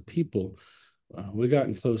us as a people, we got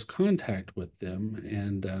in close contact with them.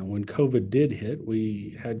 And when COVID did hit,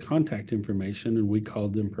 we had contact information, and we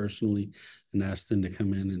called them personally and asked them to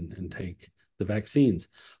come in and take the vaccines.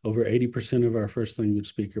 Over 80% of our first language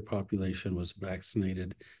speaker population was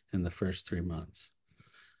vaccinated in the first 3 months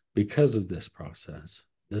because of this process.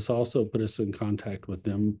 This also put us in contact with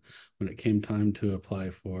them when it came time to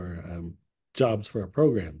apply for jobs for our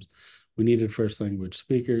programs. We needed first language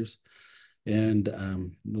speakers, and a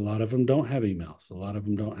lot of them don't have emails. A lot of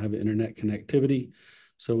them don't have internet connectivity.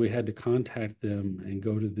 So we had to contact them and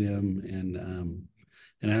go to them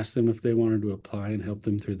and ask them if they wanted to apply and help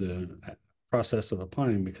them through the process of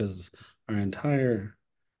applying, because our entire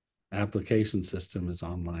application system is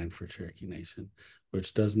online for Cherokee Nation,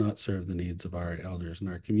 which does not serve the needs of our elders in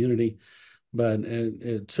our community, but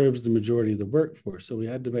it serves the majority of the workforce. So we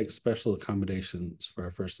had to make special accommodations for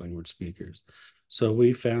our first language speakers. So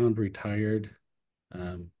we found retired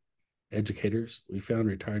educators. We found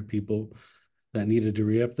retired people that needed to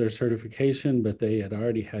re-up their certification, but they had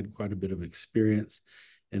already had quite a bit of experience,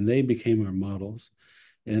 and they became our models.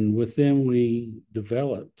 And with them, we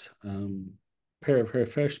developed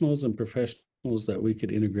paraprofessionals and professionals that we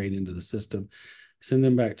could integrate into the system, send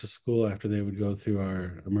them back to school after they would go through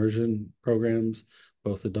our immersion programs.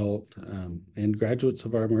 Both adult and graduates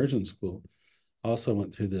of our immersion school also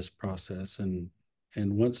went through this process. And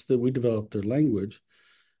once that we developed their language,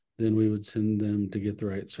 then we would send them to get the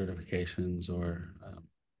right certifications or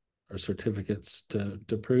certificates to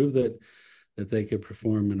prove that they could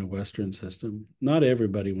perform in a Western system. Not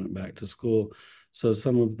everybody went back to school. So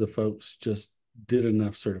some of the folks just did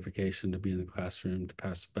enough certification to be in the classroom, to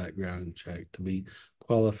pass the background check, to be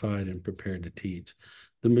qualified and prepared to teach.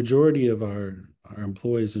 The majority of our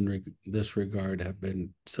employees in this regard have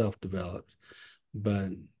been self-developed,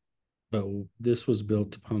 but this was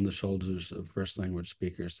built upon the shoulders of first language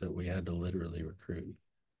speakers that we had to literally recruit.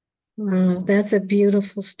 That's a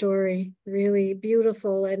beautiful story, really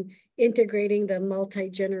beautiful, and integrating the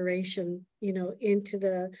multi-generation, into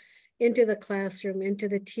the classroom, into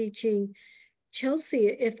the teaching. Chelce,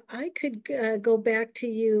 if I could go back to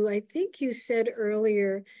you, I think you said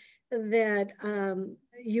earlier that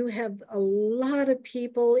you have a lot of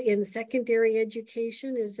people in secondary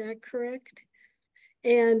education. Is that correct?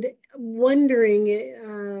 And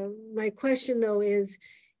wondering, my question though is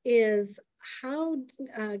how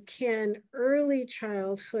can early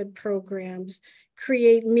childhood programs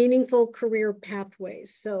create meaningful career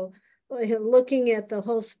pathways? So looking at the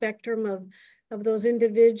whole spectrum of those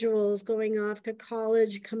individuals going off to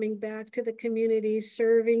college, coming back to the community,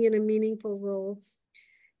 serving in a meaningful role.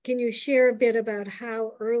 Can you share a bit about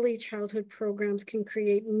how early childhood programs can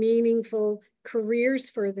create meaningful careers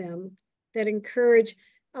for them that encourage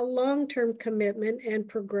a long-term commitment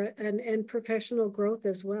and professional growth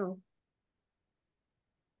as well?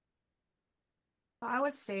 I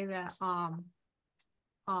would say that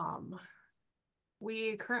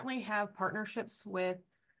we currently have partnerships with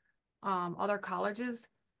other colleges.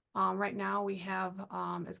 Right now we have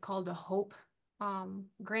it's called the HOPE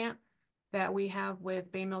grant that we have with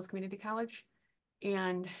Bay Mills Community College.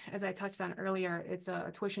 And as I touched on earlier, it's a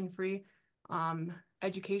tuition-free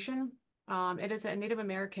education. It is a Native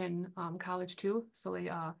American college too. So they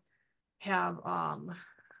have a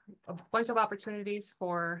bunch of opportunities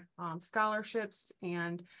for scholarships,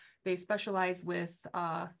 and they specialize with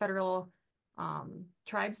federal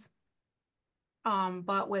tribes.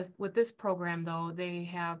 But with this program though, they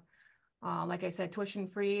have, like I said, tuition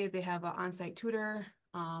free. They have an on-site tutor.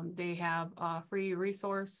 They have a free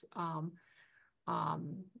resource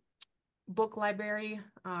book library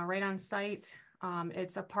right on site.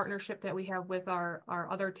 It's a partnership that we have with our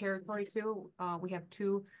other territory too. We have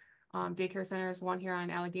two daycare centers, one here on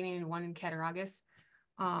Allegheny and one in Cattaraugus.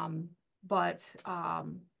 But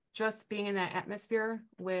just being in that atmosphere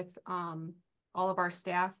with all of our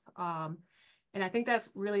staff, and I think that's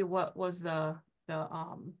really what was the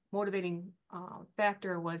motivating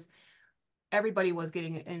factor was everybody was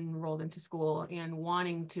getting enrolled into school and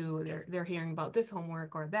wanting to, they're hearing about this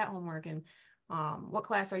homework or that homework, and what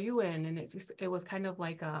class are you in? And it was kind of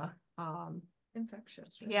like a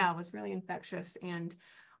infectious. Right? Yeah, it was really infectious, and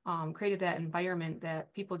created that environment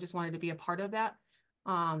that people just wanted to be a part of that.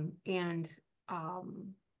 And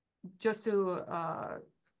just to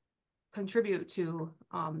contribute to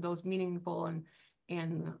those meaningful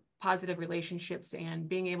and positive relationships, and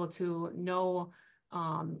being able to know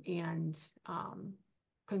and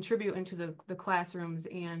contribute into the classrooms,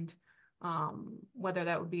 and whether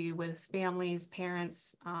that would be with families,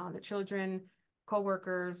 parents, the children,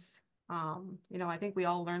 coworkers. I think we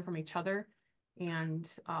all learn from each other. And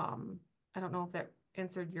I don't know if that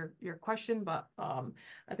answered your question, but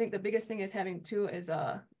I think the biggest thing is having too is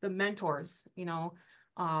the mentors.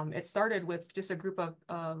 It started with just a group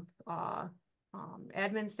of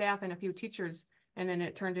admin staff and a few teachers, and then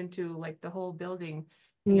it turned into like the whole building.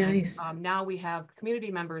 Nice. And now we have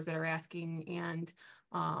community members that are asking, and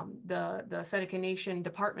the Seneca Nation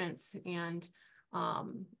departments, and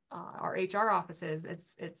our HR offices.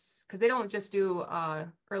 It's because they don't just do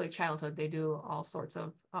early childhood, they do all sorts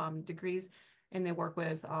of degrees, and they work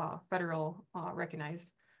with federal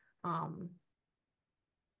recognized.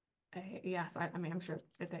 Yes, I mean, I'm sure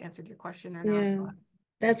if that answered your question or not. Yeah. But.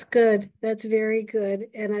 That's good. That's very good.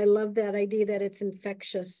 And I love that idea that it's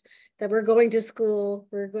infectious, that we're going to school,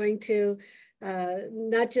 we're going to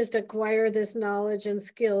not just acquire this knowledge and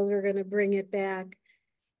skills, we're going to bring it back.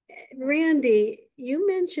 Randi, you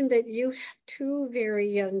mentioned that you have two very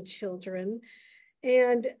young children,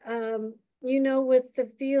 and with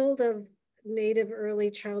the field of Native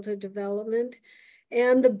early childhood development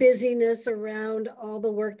and the busyness around all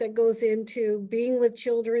the work that goes into being with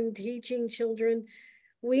children, teaching children,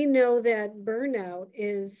 we know that burnout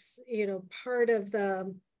is, part of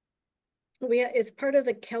it's part of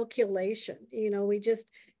the calculation. We just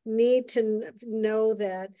need to know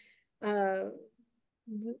that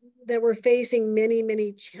that we're facing many,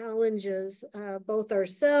 many challenges, both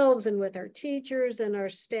ourselves and with our teachers and our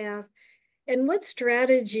staff. And what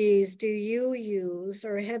strategies do you use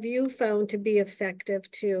or have you found to be effective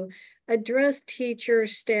to address teacher,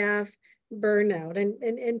 staff burnout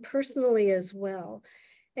and personally as well?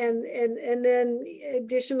 And then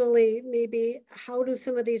additionally, maybe how do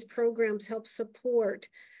some of these programs help support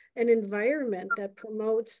an environment that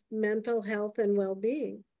promotes mental health and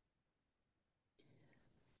well-being?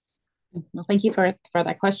 Well, thank you for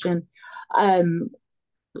that question. I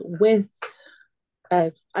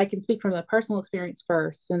can speak from the personal experience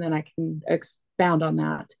first, and then I can expound on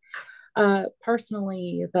that.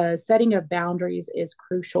 Personally, the setting of boundaries is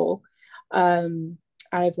crucial.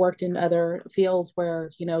 I've worked in other fields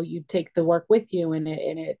where, you know, you take the work with you, and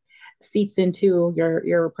it seeps into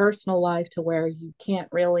your personal life to where you can't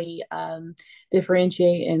really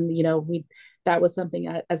differentiate. And, you know, that was something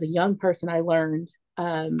as a young person I learned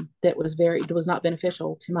that was not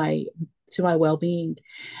beneficial to my well-being.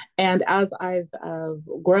 And as I've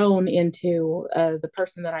grown into the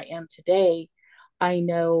person that I am today, I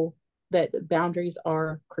know that boundaries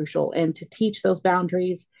are crucial, and to teach those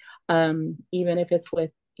boundaries, even if it's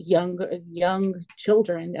with young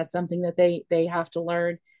children, that's something that they have to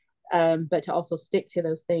learn, but to also stick to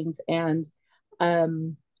those things. And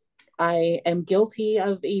I am guilty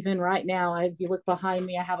of, even right now, you look behind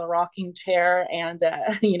me, I have a rocking chair and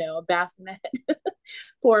you know, a bassinet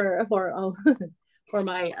for for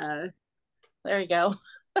my there you go.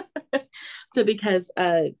 So because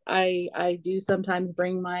I do sometimes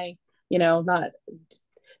bring my, you know, not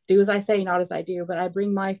do as I say, not as I do, but I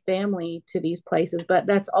bring my family to these places. But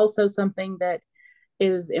that's also something that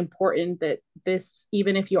is important, that this,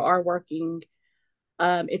 even if you are working,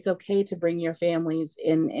 it's okay to bring your families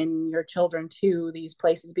and your children to these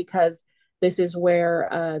places, because this is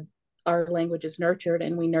where our language is nurtured,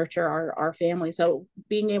 and we nurture our family. So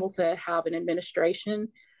being able to have an administration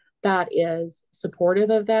that is supportive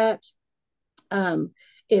of that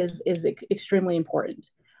is extremely important.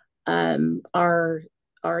 Our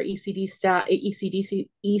ECDC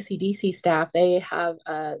staff, they have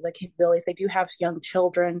the capability, if they do have young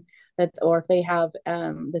children, or if they have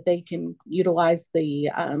that they can utilize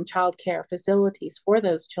the child care facilities for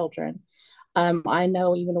those children. I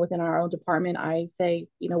know even within our own department, I say,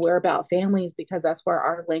 you know, we're about families, because that's where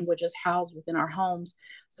our language is housed, within our homes.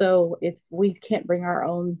 So if we can't bring our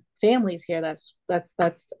own families here, that's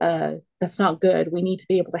not good. We need to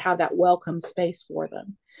be able to have that welcome space for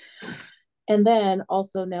them. And then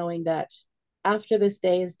also knowing that after this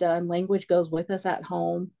day is done, language goes with us at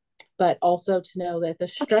home, but also to know that the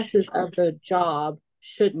stresses of the job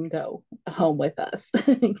shouldn't go home with us.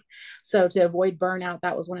 So to avoid burnout,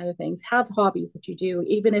 that was one of the things. Have hobbies that you do,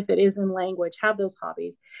 even if it is in language, have those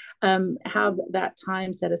hobbies. Have that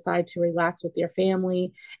time set aside to relax with your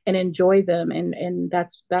family and enjoy them. And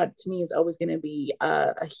that to me is always going to be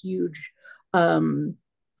a huge, I'm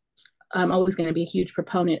always going to be a huge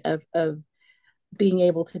proponent of being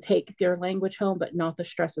able to take your language home, but not the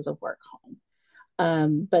stresses of work home.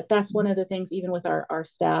 But that's one of the things, even with our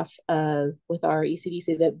staff, with our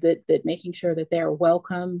ECDC, that making sure that they're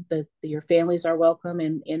welcome, that your families are welcome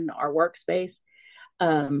in our workspace,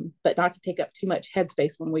 but not to take up too much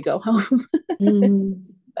headspace when we go home.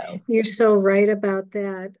 So. You're so right about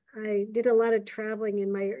that. I did a lot of traveling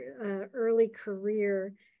in my early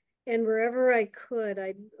career, and wherever I could,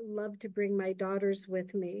 I'd love to bring my daughters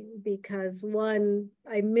with me, because one,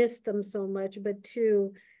 I missed them so much, but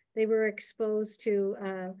two, they were exposed to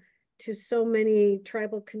so many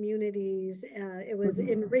tribal communities. It was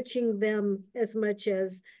enriching them as much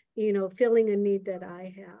as, you know, filling a need that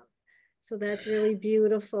I have. So that's really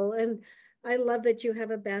beautiful. And I love that you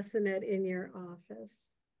have a bassinet in your office.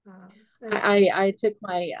 I took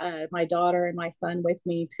my daughter and my son with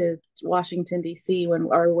me to Washington, D.C. when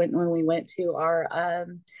we went to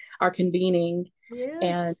our convening. Yes.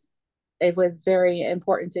 And it was very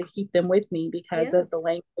important to keep them with me because of the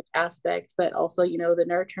language aspect, but also, you know, the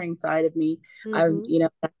nurturing side of me. You know,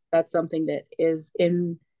 that's something that is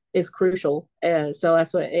crucial. So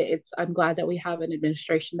that's what I'm glad that we have an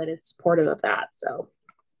administration that is supportive of that. So.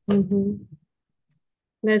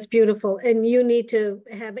 That's beautiful. And you need to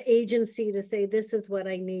have agency to say, this is what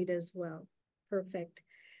I need as well. Perfect.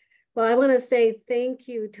 Well, I want to say thank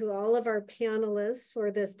you to all of our panelists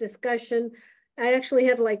for this discussion. I actually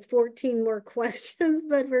have like 14 more questions,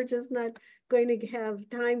 but we're just not going to have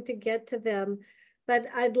time to get to them. But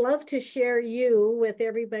I'd love to share you with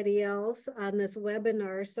everybody else on this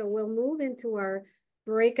webinar. So we'll move into our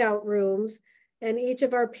breakout rooms, and each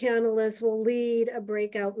of our panelists will lead a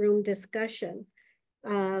breakout room discussion.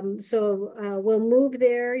 We'll move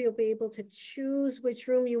there. You'll be able to choose which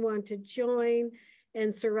room you want to join.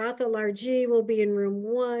 And Seratha Largie will be in room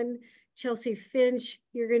 1. Chelce Finch,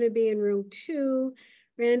 you're going to be in room 2.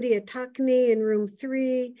 Randi Attocknie in room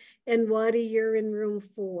 3. And Wahde, you're in room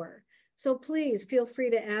 4. So please feel free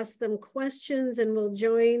to ask them questions, and we'll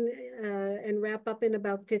join and wrap up in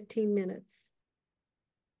about 15 minutes.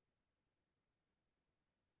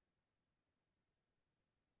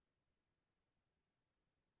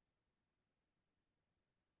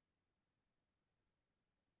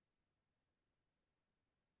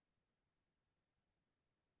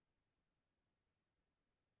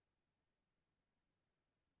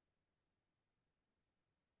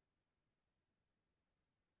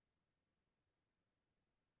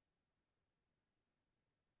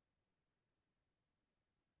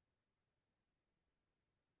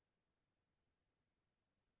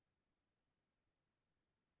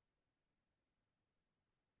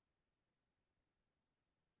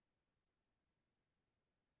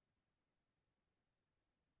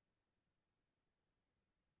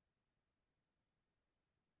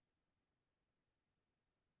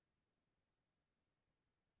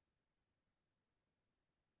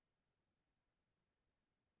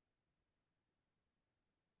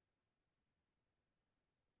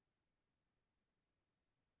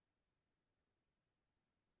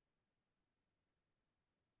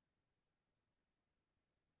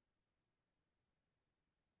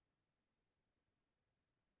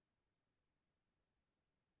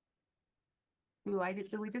 Do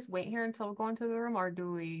we just wait here until we go into the room, or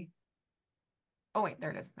do we? Oh wait,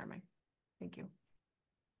 there it is. Never mind. Thank you.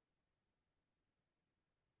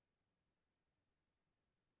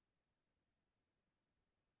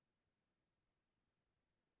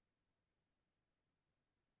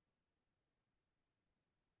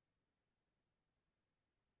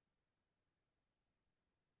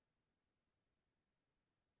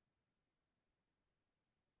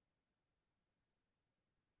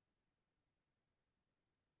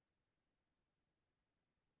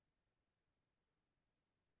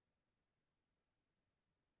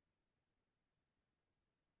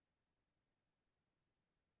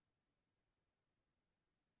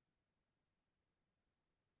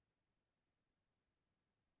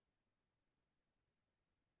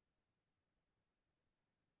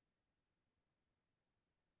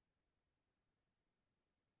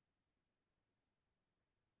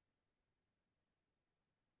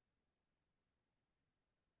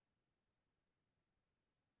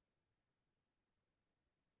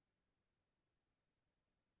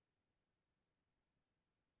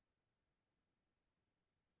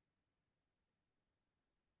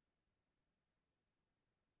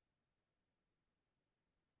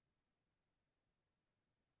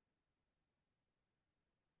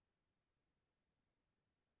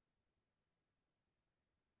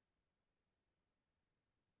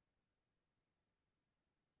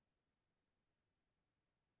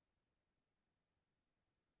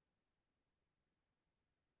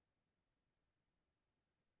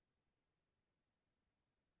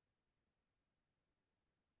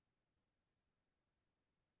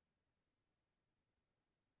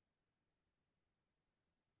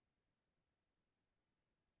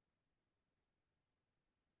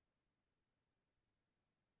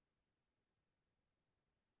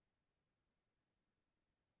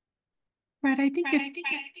 Fred, I think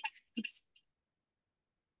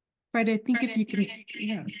Fred, I think if you can,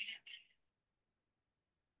 yeah.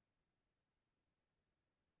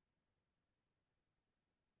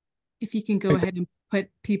 If you can go ahead and put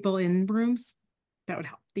people in rooms, that would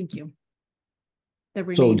help. Thank you. The So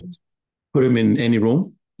remaining, put him in any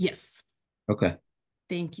room? yes. Okay.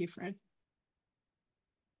 Thank you, Fred.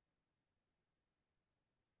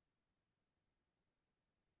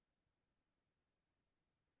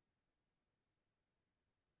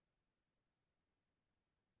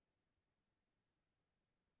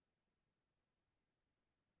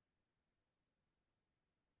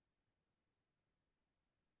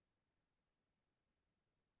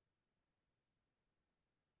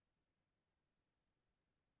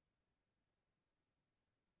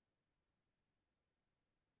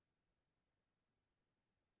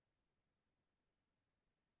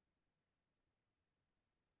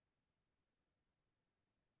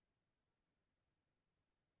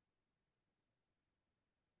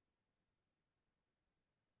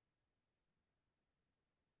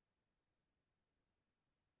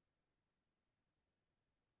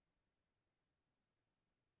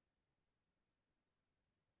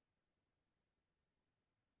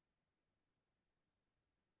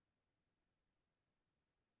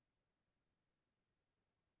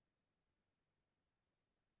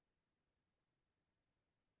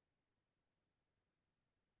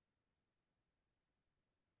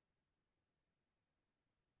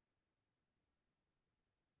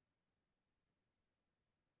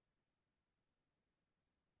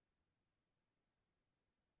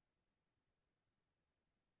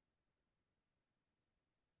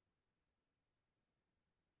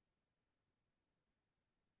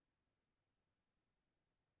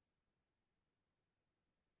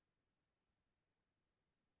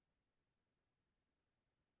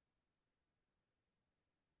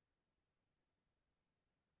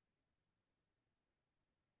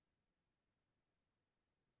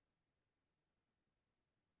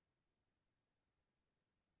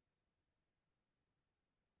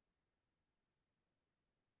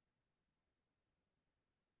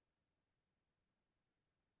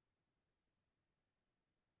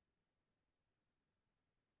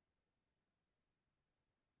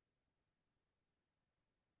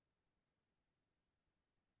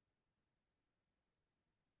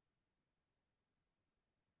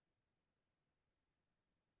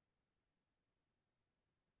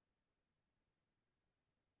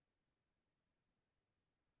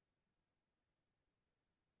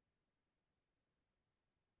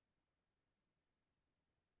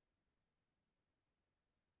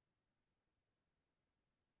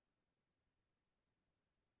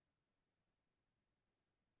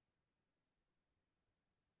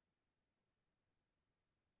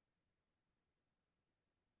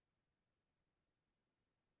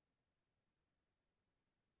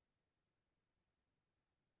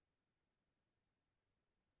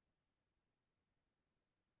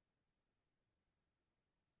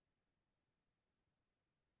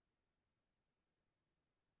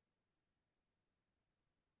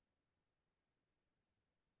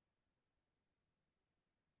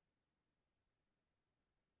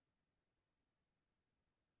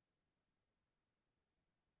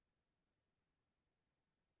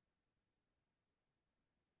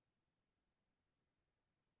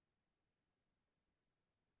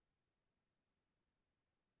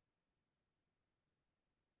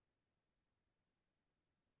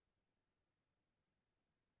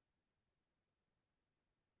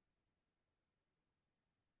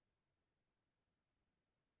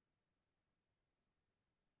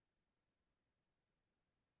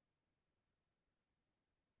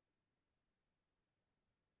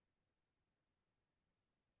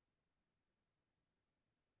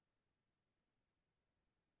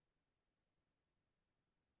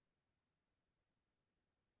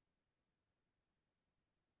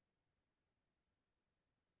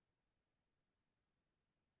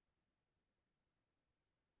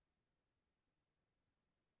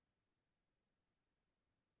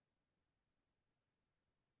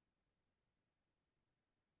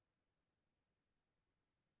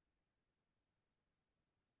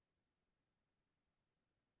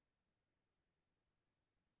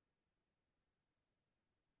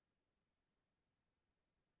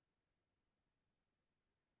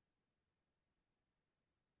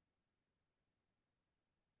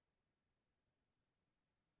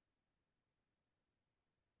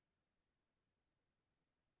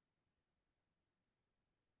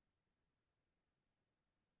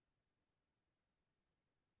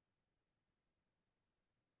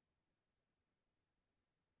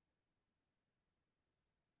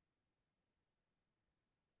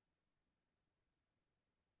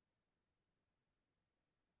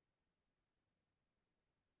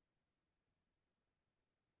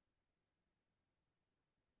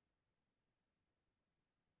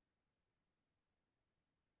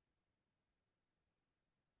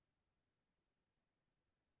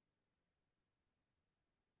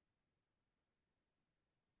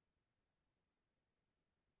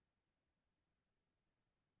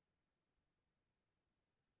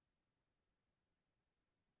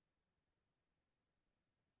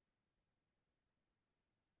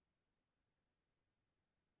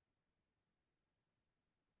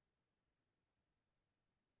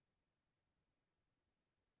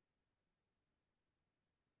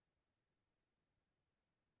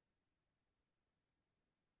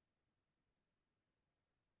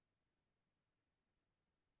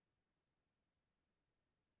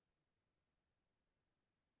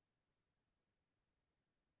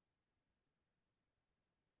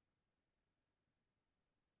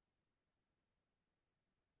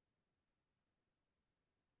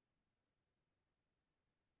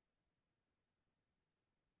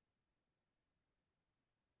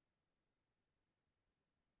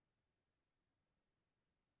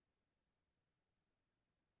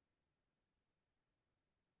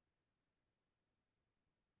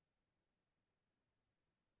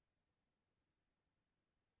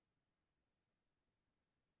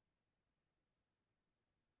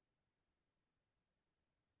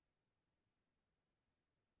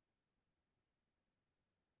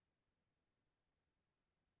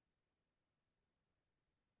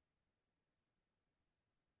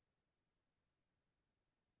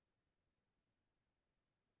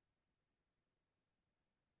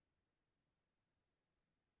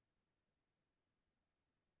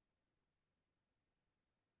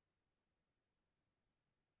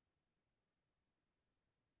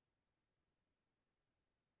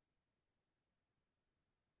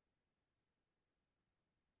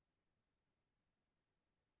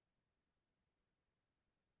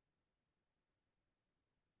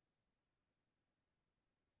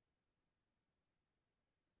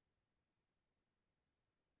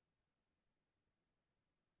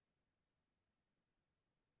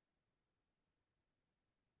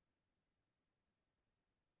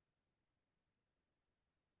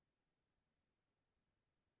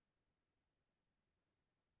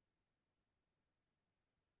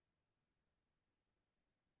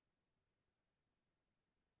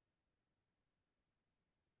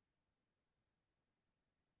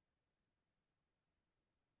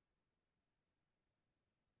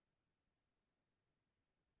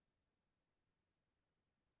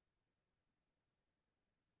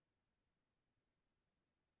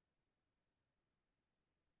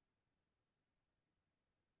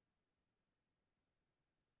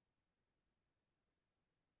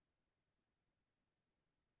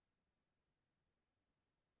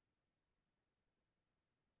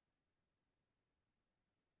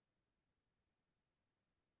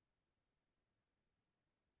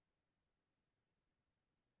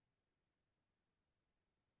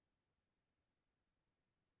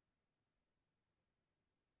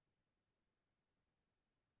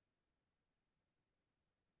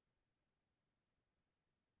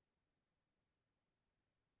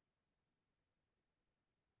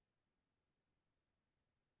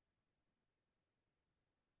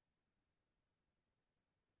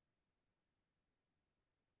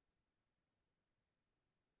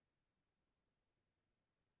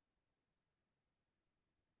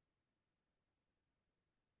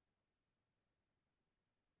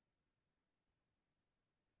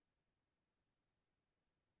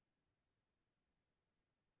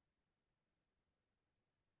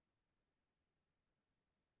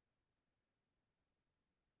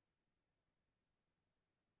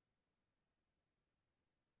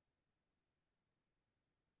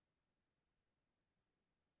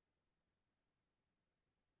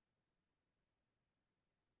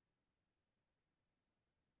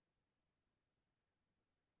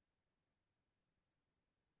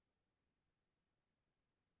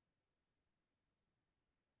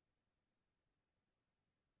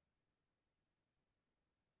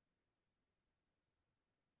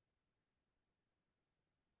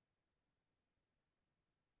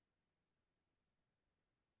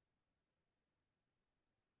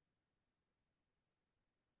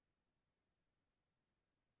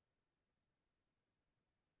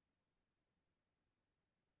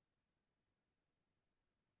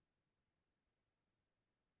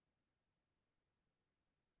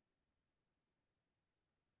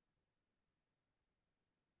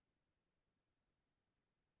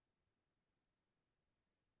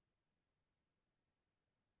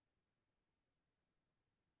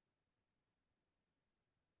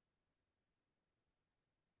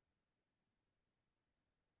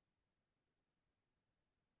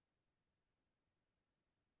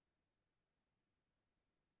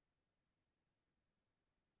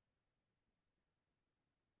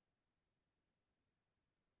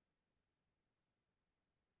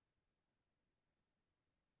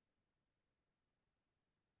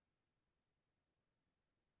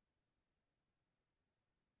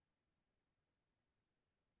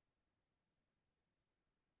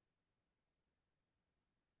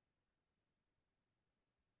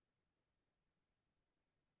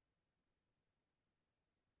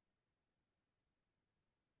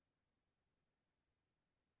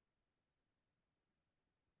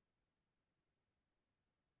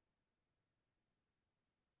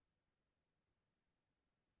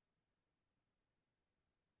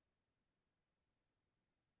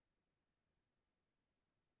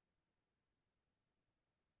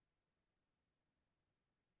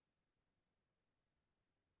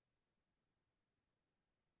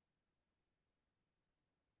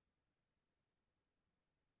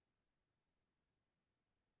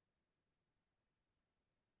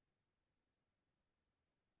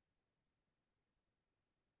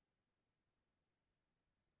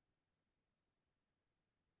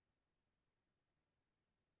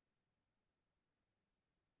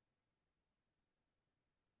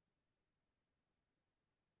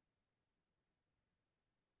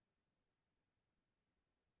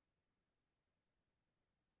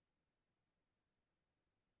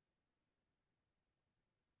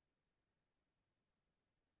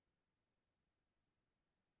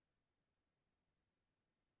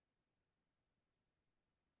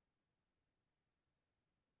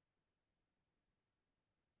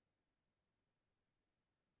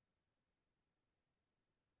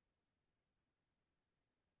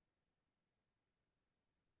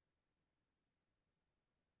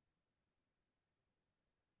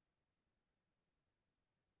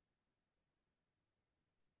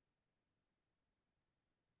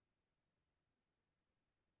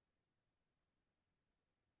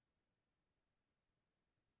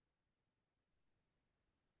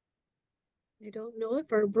 I don't know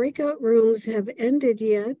if our breakout rooms have ended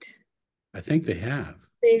yet. I think they have.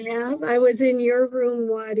 They have. I was in your room,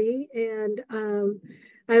 Wahde, and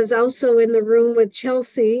I was also in the room with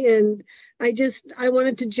Chelce, and I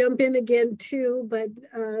wanted to jump in again too, but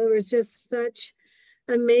there was just such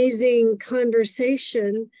amazing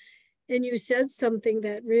conversation. And you said something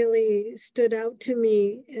that really stood out to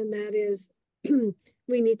me, and that is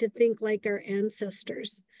we need to think like our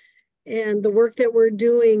ancestors. And the work that we're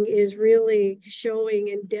doing is really showing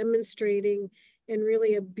and demonstrating in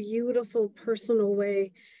really a beautiful personal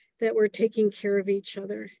way that we're taking care of each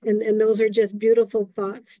other. And those are just beautiful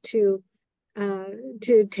thoughts to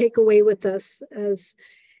take away with us as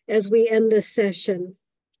we end this session.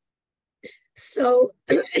 So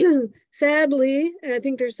sadly, I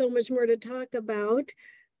think there's so much more to talk about.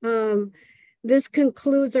 This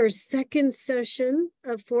concludes our second session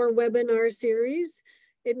of 4 webinar series.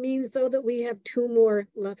 It means, though, that we have 2 more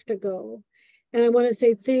left to go. And I want to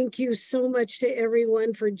say thank you so much to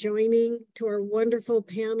everyone for joining, to our wonderful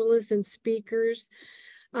panelists and speakers.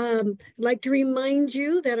 I'd like to remind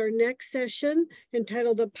you that our next session,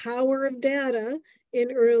 entitled The Power of Data in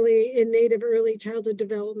Native Early Childhood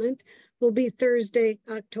Development, will be Thursday,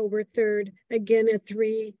 October 3rd, again at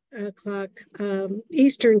 3 o'clock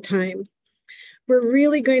Eastern Time. We're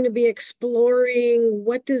really going to be exploring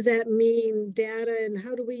what does that mean, data, and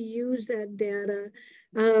how do we use that data,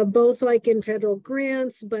 both like in federal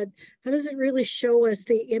grants, but how does it really show us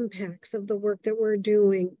the impacts of the work that we're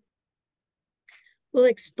doing? We'll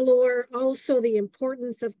explore also the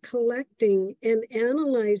importance of collecting and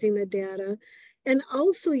analyzing the data, and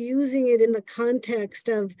also using it in the context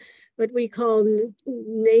of what we call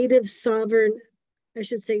native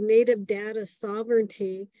data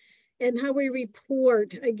sovereignty, and how we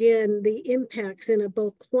report, again, the impacts in a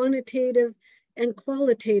both quantitative and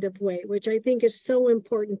qualitative way, which I think is so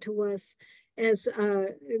important to us as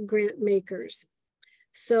grant makers.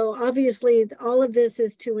 So obviously, all of this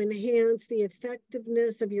is to enhance the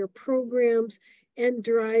effectiveness of your programs and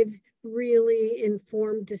drive really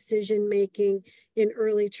informed decision-making in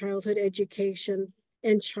early childhood education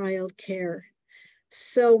and child care.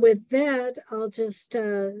 So with that, I'll just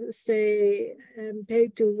say,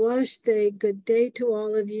 good day to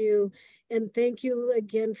all of you. And thank you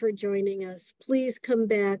again for joining us. Please come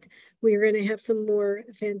back. We're going to have some more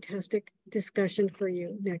fantastic discussion for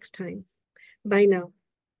you next time. Bye now.